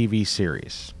Knight TV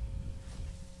series.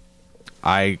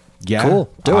 Cool.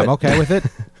 Do I'm it. okay with it.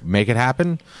 Make it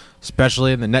happen,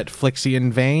 especially in the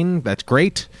Netflixian vein. That's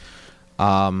great.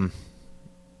 I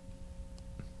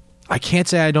can't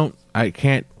say I don't. I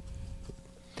can't.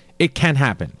 It can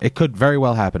happen. It could very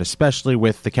well happen, especially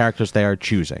with the characters they are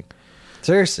choosing.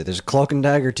 Seriously, there's a Cloak and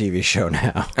Dagger TV show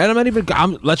now. And I'm not even.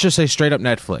 Let's just say straight up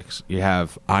Netflix. You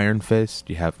have Iron Fist.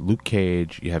 You have Luke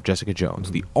Cage. You have Jessica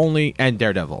Jones. And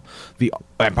Daredevil.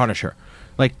 And Punisher.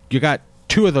 Like, you got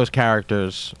 2 of those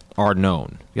characters are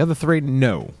known. The other 3,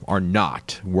 no, are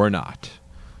not. Were not.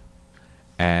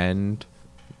 And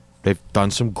they've done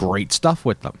some great stuff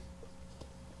with them.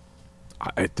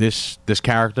 This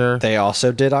character. They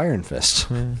also did Iron Fist.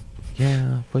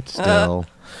 Yeah, but still.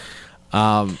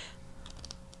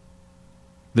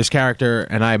 This character,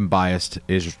 and I'm biased,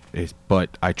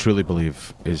 but I truly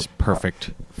believe is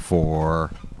perfect for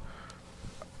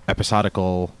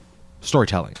episodical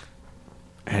storytelling,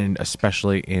 and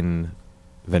especially in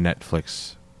the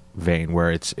Netflix vein, where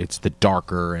it's the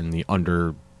darker and the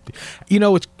under. You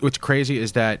know, what's crazy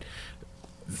is that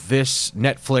this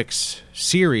Netflix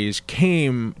series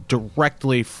came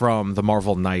directly from the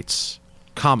Marvel Knights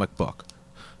comic books,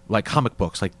 like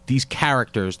these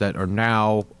characters that are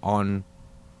now on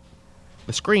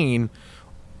the screen,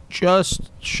 just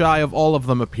shy of all of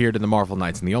them appeared in the Marvel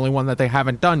Knights, and the only one that they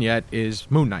haven't done yet is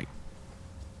Moon Knight,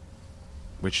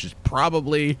 which is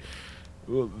probably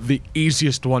the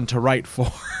easiest one to write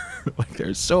for. Like,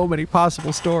 there's so many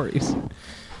possible stories.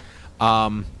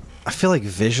 I feel like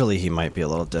visually he might be a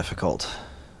little difficult.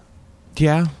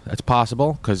 Yeah, that's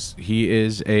possible, because he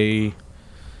is a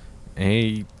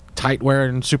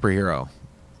tight-wearing superhero.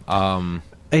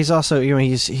 He's also,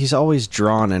 he's always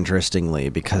drawn interestingly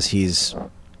because he's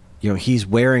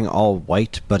wearing all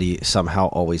white, but he somehow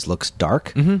always looks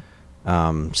dark.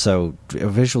 Mm-hmm. So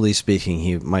visually speaking,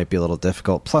 he might be a little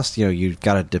difficult. Plus, you've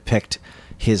got to depict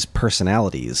his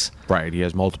personalities. Right, he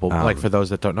has multiple, like, for those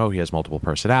that don't know, he has multiple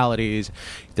personalities.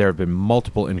 There have been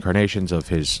multiple incarnations of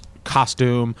his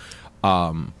costume.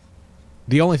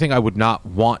 The only thing I would not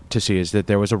want to see is that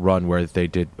there was a run where they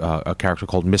did a character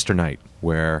called Mr. Knight,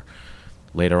 where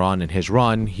later on in his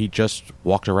run, he just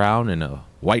walked around in a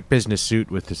white business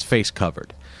suit with his face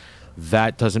covered.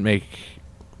 That doesn't make...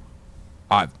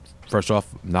 first off,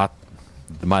 not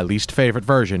my least favorite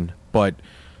version, but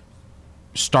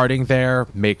starting there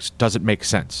doesn't make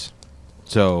sense.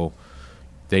 So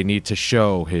they need to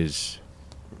show his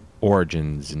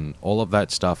origins and all of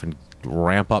that stuff and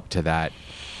ramp up to that.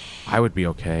 I would be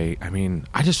okay. I mean,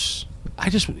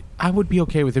 I would be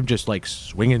okay with him just, like,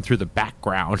 swinging through the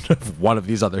background of one of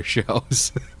these other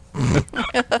shows.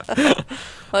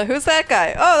 Well, who's that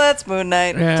guy? Oh, that's Moon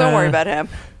Knight. Yeah. Don't worry about him.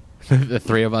 The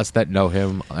 3 of us that know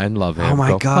him and love him. Oh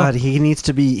my God, he needs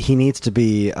to be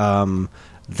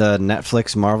the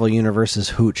Netflix Marvel Universe's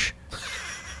Hooch.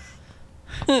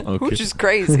 Okay. Which is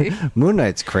crazy. Moon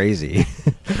Knight's crazy.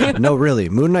 No, really,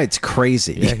 Moon Knight's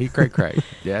crazy. Yeah, he cray.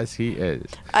 Yes, he is.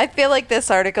 I feel like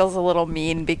this article's a little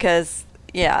mean because,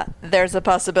 yeah, there's a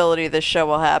possibility this show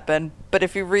will happen. But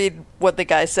if you read what the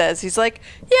guy says, he's like,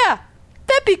 yeah,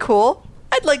 that'd be cool.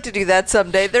 I'd like to do that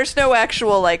someday. There's no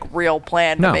actual, like, real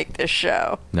plan to make this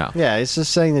show. No. Yeah, it's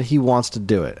just saying that he wants to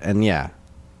do it. And yeah,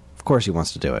 of course he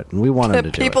wants to do it. And we want him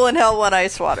to do it. People in hell want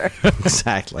ice water.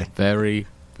 Exactly. Very,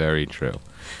 very true.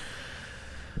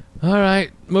 All right,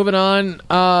 moving on.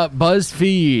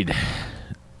 BuzzFeed.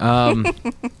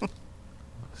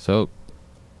 So,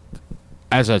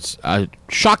 as a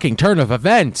shocking turn of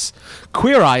events,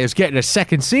 Queer Eye is getting a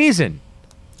 2nd season.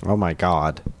 Oh my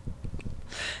God.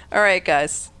 All right,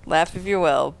 guys, laugh if you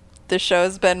will. The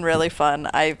show's been really fun.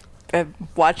 I've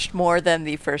watched more than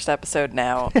the first episode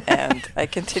now, and I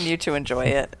continue to enjoy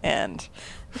it. And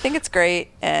I think it's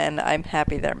great, and I'm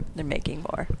happy they're making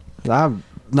more.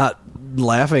 not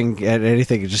laughing at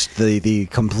anything, just the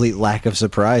complete lack of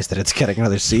surprise that it's getting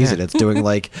another season. It's doing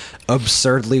like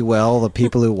absurdly well. The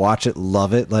people who watch it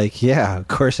love it. Like, yeah, of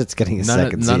course it's getting a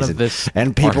second none season. Of this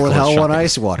and people in article is hell want shocking.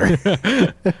 ice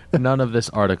water. None of this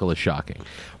article is shocking.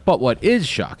 But what is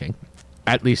shocking,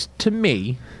 at least to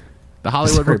me, the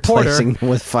Hollywood Reporter... Replacing them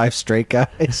with 5 straight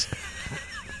guys.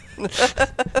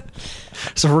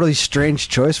 It's a really strange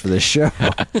choice for this show.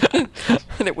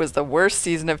 And it was the worst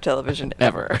season of television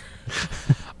ever.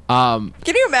 Um,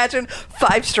 Can you imagine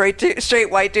 5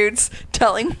 straight white dudes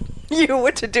telling you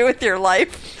what to do with your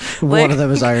life? One of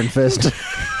them is Iron Fist.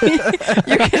 You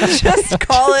can just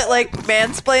call it like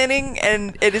mansplaining,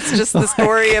 and it is just the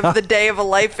story of the day of a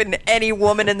life in any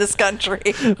woman in this country.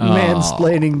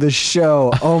 Mansplaining the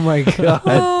show. Oh my god.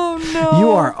 Oh no!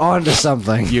 You are onto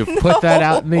something. you've put that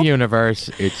out in the universe.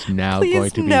 It's now Please going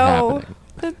to be no.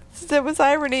 happening. That was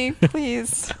irony.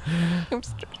 Please.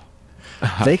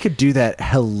 They could do that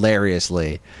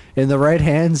hilariously. In the right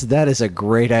hands, that is a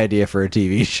great idea for a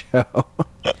TV show.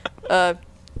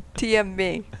 TM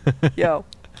me. Yo,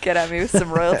 get at me with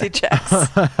some royalty checks.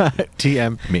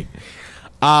 TM me.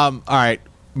 All right,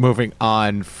 moving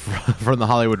on from the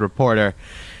Hollywood Reporter.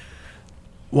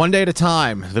 One Day at a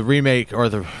Time, the remake or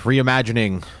the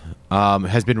reimagining,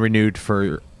 has been renewed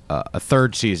for a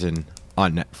 3rd season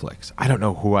on Netflix. I don't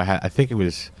know who I had. I think it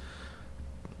was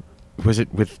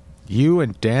it with you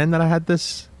and Dan that I had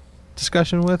this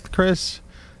discussion with, Chris,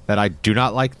 that I do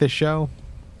not like this show,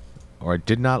 or I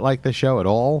did not like this show at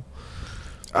all.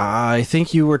 I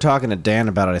think you were talking to Dan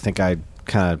about it. I think I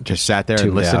kind of Just sat there and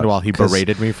tuned listened out, while he 'cause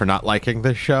berated me for not liking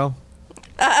this show.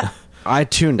 I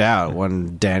tuned out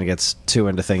when Dan gets too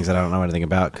into things that I don't know anything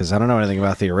about, because I don't know anything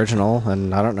about the original,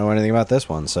 and I don't know anything about this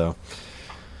one, so...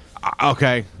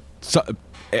 Okay, so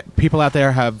people out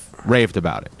there have raved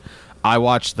about it. I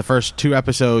watched the first 2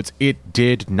 episodes. It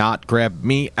did not grab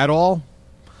me at all,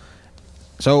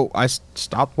 so I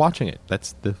stopped watching it.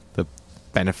 That's the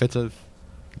benefits of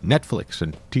Netflix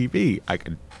and TV. I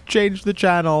can change the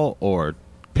channel or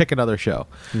pick another show.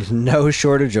 There's no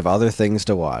shortage of other things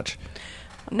to watch.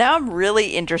 Now I'm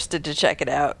really interested to check it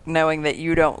out, knowing that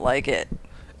you don't like it.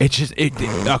 It just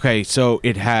okay. So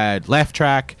it had laugh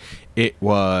track. It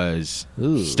was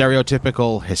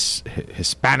stereotypical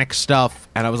Hispanic stuff,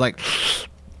 and I was like,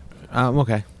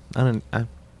 okay, I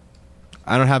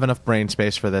don't have enough brain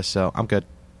space for this, so I'm good.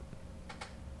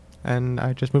 And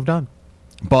I just moved on.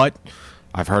 But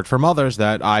I've heard from others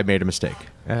that I made a mistake.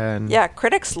 And Yeah,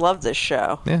 critics love this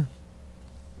show. yeah.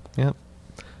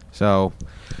 So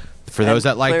for those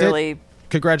that liked clearly, it,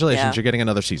 congratulations, yeah. you're getting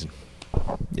another season.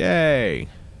 Yay.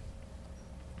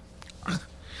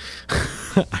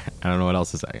 I don't know what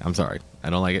else to say. I'm sorry. I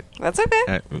don't like it. That's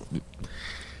okay.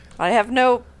 I have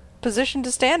no position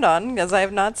to stand on because I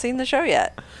have not seen the show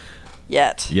yet.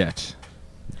 Yet.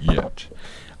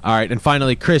 All right, and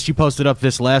finally, Chris, you posted up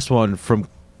this last one from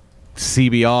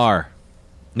CBR.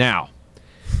 Now,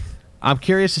 I'm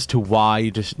curious as to why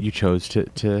you chose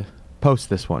to post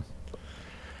this one.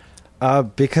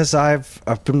 Because I've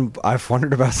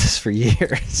wondered about this for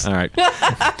years. All right.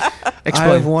 I've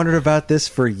Explain. wondered about this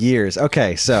for years.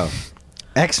 Okay, so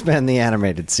X-Men the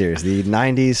animated series, the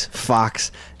 90s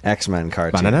Fox X-Men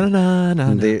cartoon.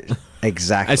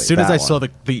 Exactly. As soon as that I saw one.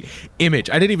 the image,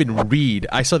 I didn't even read.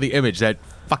 I saw the image. That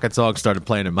fucking song started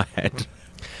playing in my head.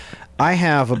 I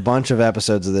have a bunch of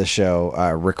episodes of this show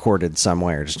recorded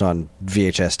somewhere, just on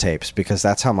VHS tapes, because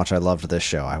that's how much I loved this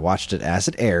show. I watched it as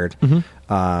it aired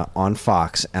on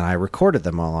Fox, and I recorded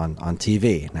them all on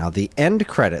TV. Now, the end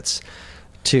credits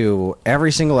to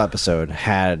every single episode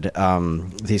had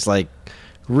these, like,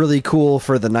 really cool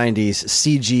for the 90s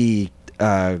CG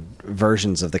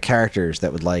versions of the characters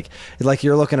that would like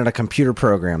you're looking at a computer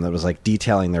program that was like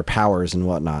detailing their powers and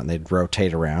whatnot, and they'd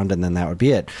rotate around, and then that would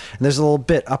be it. And there's a little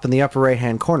bit up in the upper right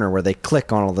hand corner where they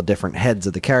click on all the different heads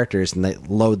of the characters and they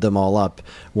load them all up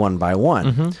one by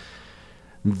one.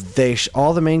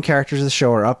 All the main characters of the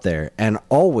show are up there, and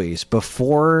always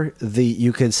before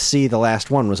you could see the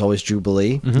last one was always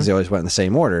Jubilee, because they always went in the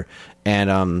same order.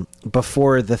 And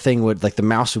before the thing would, like, the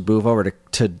mouse would move over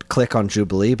to click on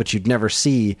Jubilee, but you'd never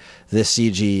see the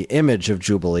CG image of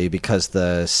Jubilee because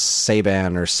the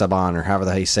Saban or Saban or however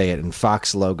the hell you say it, and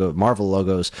Fox logo, Marvel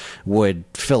logos would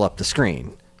fill up the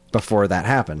screen before that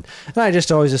happened. And I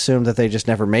just always assumed that they just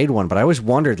never made one, but I always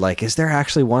wondered, like, is there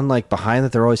actually one, like, behind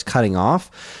that they're always cutting off?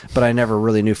 But I never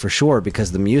really knew for sure,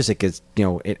 because the music is,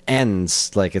 it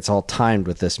ends, like, it's all timed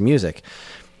with this music.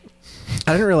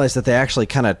 I didn't realize that they actually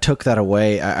kind of took that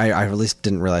away. I at least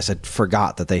didn't realize. I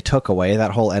forgot that they took away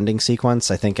that whole ending sequence,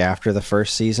 I think, after the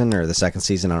first season or the second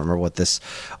season. I don't remember what this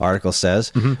article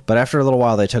says. But after a little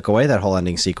while, they took away that whole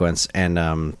ending sequence.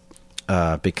 And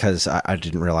because I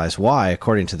didn't realize why,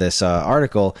 according to this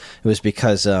article, it was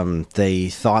because they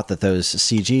thought that those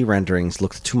CG renderings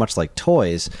looked too much like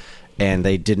toys. And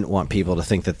they didn't want people to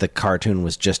think that the cartoon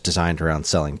was just designed around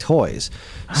selling toys.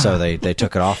 So they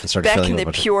took it off and started Back filling in it the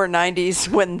with pure 90s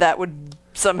when that would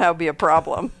somehow be a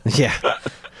problem. Yeah.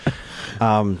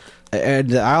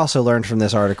 And I also learned from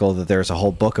this article that there's a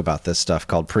whole book about this stuff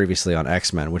called Previously on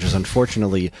X-Men, which is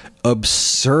unfortunately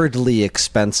absurdly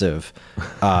expensive.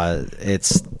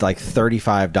 It's like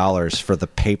 $35 for the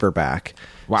paperback.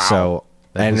 Wow. So,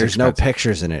 and there's no expensive.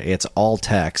 pictures in it. It's all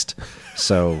text.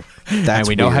 So that's And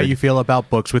we know how weird. you feel about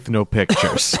books with no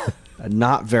pictures.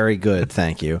 Not very good,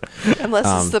 thank you.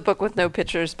 Unless it's the book with no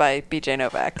pictures by B.J.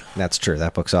 Novak. That's true.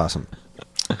 That book's awesome.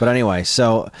 But anyway,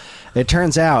 so it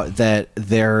turns out that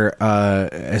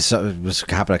so it was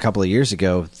happened a couple of years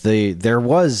ago. There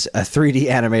was a 3D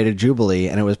animated Jubilee,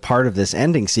 and it was part of this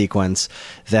ending sequence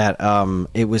that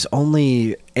it was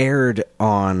only aired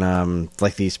on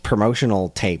like these promotional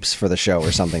tapes for the show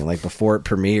or something, like before it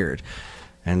premiered.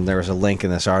 And there was a link in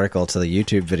this article to the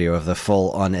YouTube video of the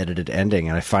full unedited ending,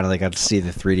 and I finally got to see the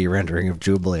 3D rendering of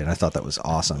Jubilee, and I thought that was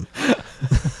awesome.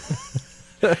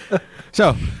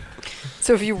 So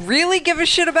if you really give a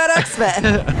shit about X-Men,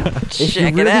 If you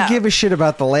check it really out. give a shit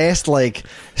about the last like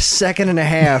second and a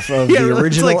half of Yeah, the it's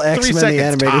original like 3 X-Men the seconds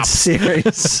animated tops.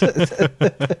 series,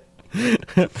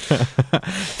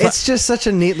 it's just such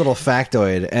a neat little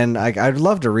factoid, and I'd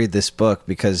love to read this book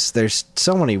because there's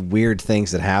so many weird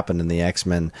things that happened in the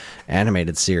X-Men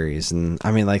animated series, and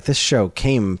I mean, like this show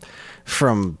came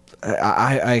from.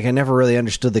 I never really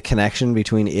understood the connection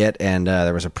between it and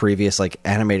there was a previous like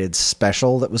animated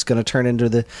special that was going to turn into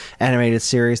the animated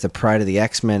series, The Pride of the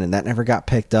X-Men, and that never got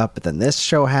picked up. But then this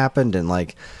show happened, and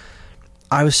like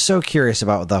I was so curious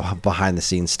about the behind the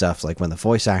scenes stuff, like when the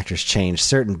voice actors changed,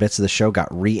 certain bits of the show got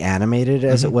reanimated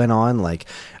as it went on. Like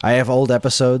I have old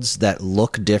episodes that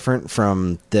look different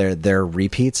from their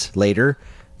repeats later.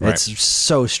 Right. It's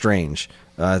so strange.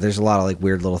 There's a lot of like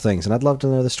weird little things, and I'd love to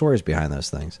know the stories behind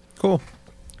those things. Cool.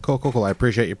 I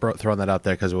appreciate you throwing that out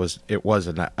there because it was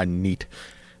a neat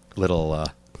little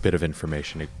bit of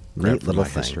information. To grab Neat from little my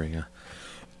thing. history, yeah.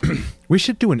 We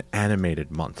should do an animated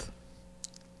month.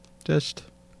 Just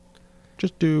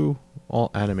do all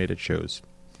animated shows.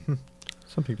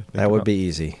 Something to think That would about. be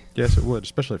easy. Yes, it would,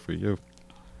 especially for you.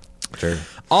 Sure.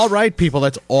 All right, people.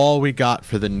 That's all we got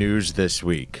for the news this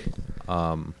week.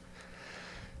 It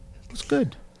was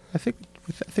good. I think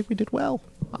we did well.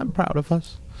 I'm proud of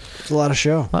us. It's a lot of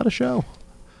show. A lot of show.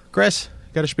 Chris,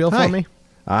 you got a spiel Hi. for me?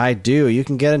 I do. You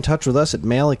can get in touch with us at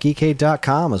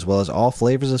mail@geekade.com, as well as all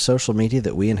flavors of social media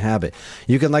that we inhabit.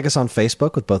 You can like us on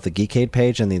Facebook with both the Geekade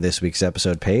page and the This Week's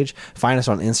Episode page. Find us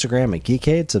on Instagram at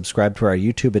Geekade. Subscribe to our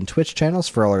YouTube and Twitch channels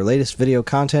for all our latest video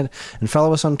content. And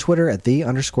follow us on Twitter at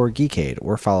 @_Geekade,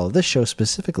 or follow this show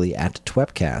specifically at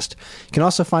Twepcast. You can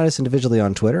also find us individually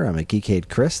on Twitter. I'm at Geekade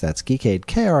Chris. That's Geekade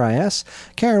Kris.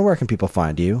 Karen, where can people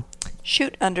find you?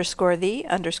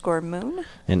 Shoot_the_moon.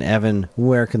 And Evan,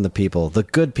 where can the people, the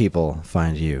good people,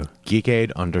 find you?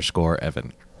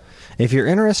 Geekade_Evan. If you're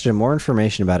interested in more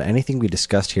information about anything we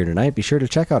discussed here tonight, be sure to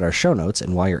check out our show notes.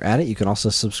 And while you're at it, you can also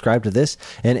subscribe to this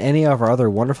and any of our other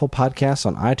wonderful podcasts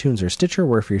on iTunes or Stitcher,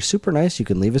 where if you're super nice, you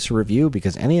can leave us a review,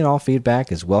 because any and all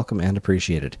feedback is welcome and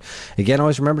appreciated. Again,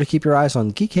 always remember to keep your eyes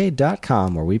on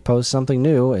geekade.com, where we post something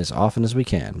new as often as we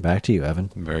can. Back to you, Evan.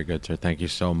 Very good, sir. Thank you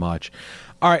so much.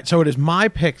 All right, so it is my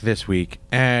pick this week,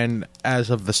 and as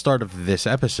of the start of this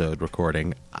episode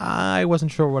recording, I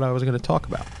wasn't sure what I was going to talk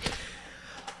about.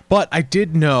 But I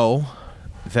did know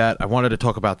that I wanted to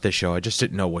talk about this show. I just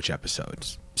didn't know which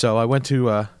episodes. So I went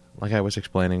to, like I was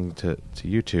explaining to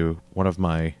you two, one of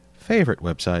my favorite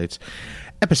websites,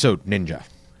 Episode Ninja.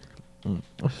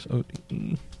 Episode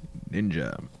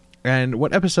Ninja. And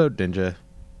what Episode Ninja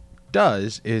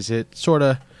does is it sort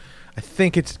of, I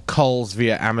think it culls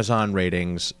via Amazon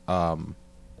ratings,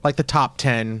 like the top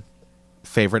 10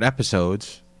 favorite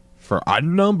episodes for a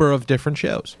number of different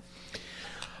shows.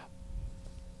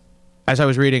 As I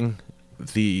was reading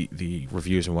the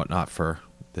reviews and whatnot for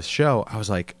this show, I was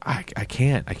like, I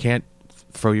can't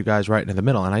throw you guys right in the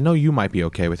middle. And I know you might be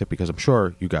okay with it because I'm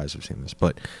sure you guys have seen this,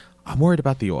 but I'm worried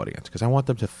about the audience because I want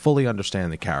them to fully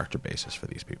understand the character basis for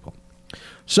these people.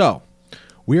 So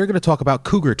we are going to talk about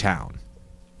Cougar Town.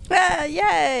 Ah,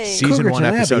 yay! Season Cougar 1,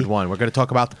 Town Episode Abbey. 1. We're going to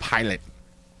talk about the pilot.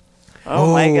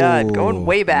 Oh my god, going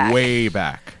way back. Way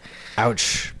back.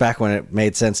 Ouch. Back when it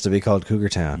made sense to be called Cougar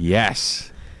Town.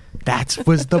 Yes. That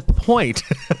was the point.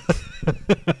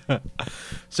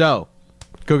 So,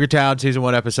 Cougar Town, Season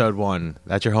 1, Episode 1.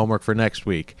 That's your homework for next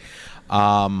week.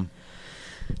 There's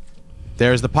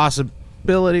the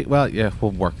possibility... Well, yeah,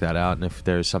 we'll work that out. And if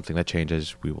there's something that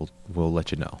changes, we'll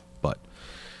let you know. But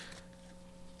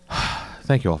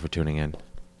thank you all for tuning in.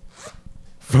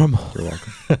 You're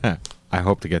welcome. I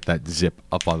hope to get that zip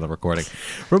up on the recording.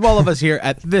 From all of us here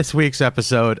at this week's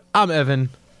episode, I'm Evan.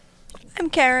 I'm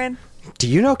Karen. Do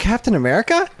you know Captain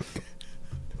America?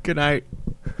 Good night.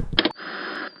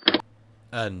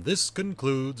 And this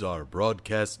concludes our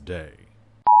broadcast day.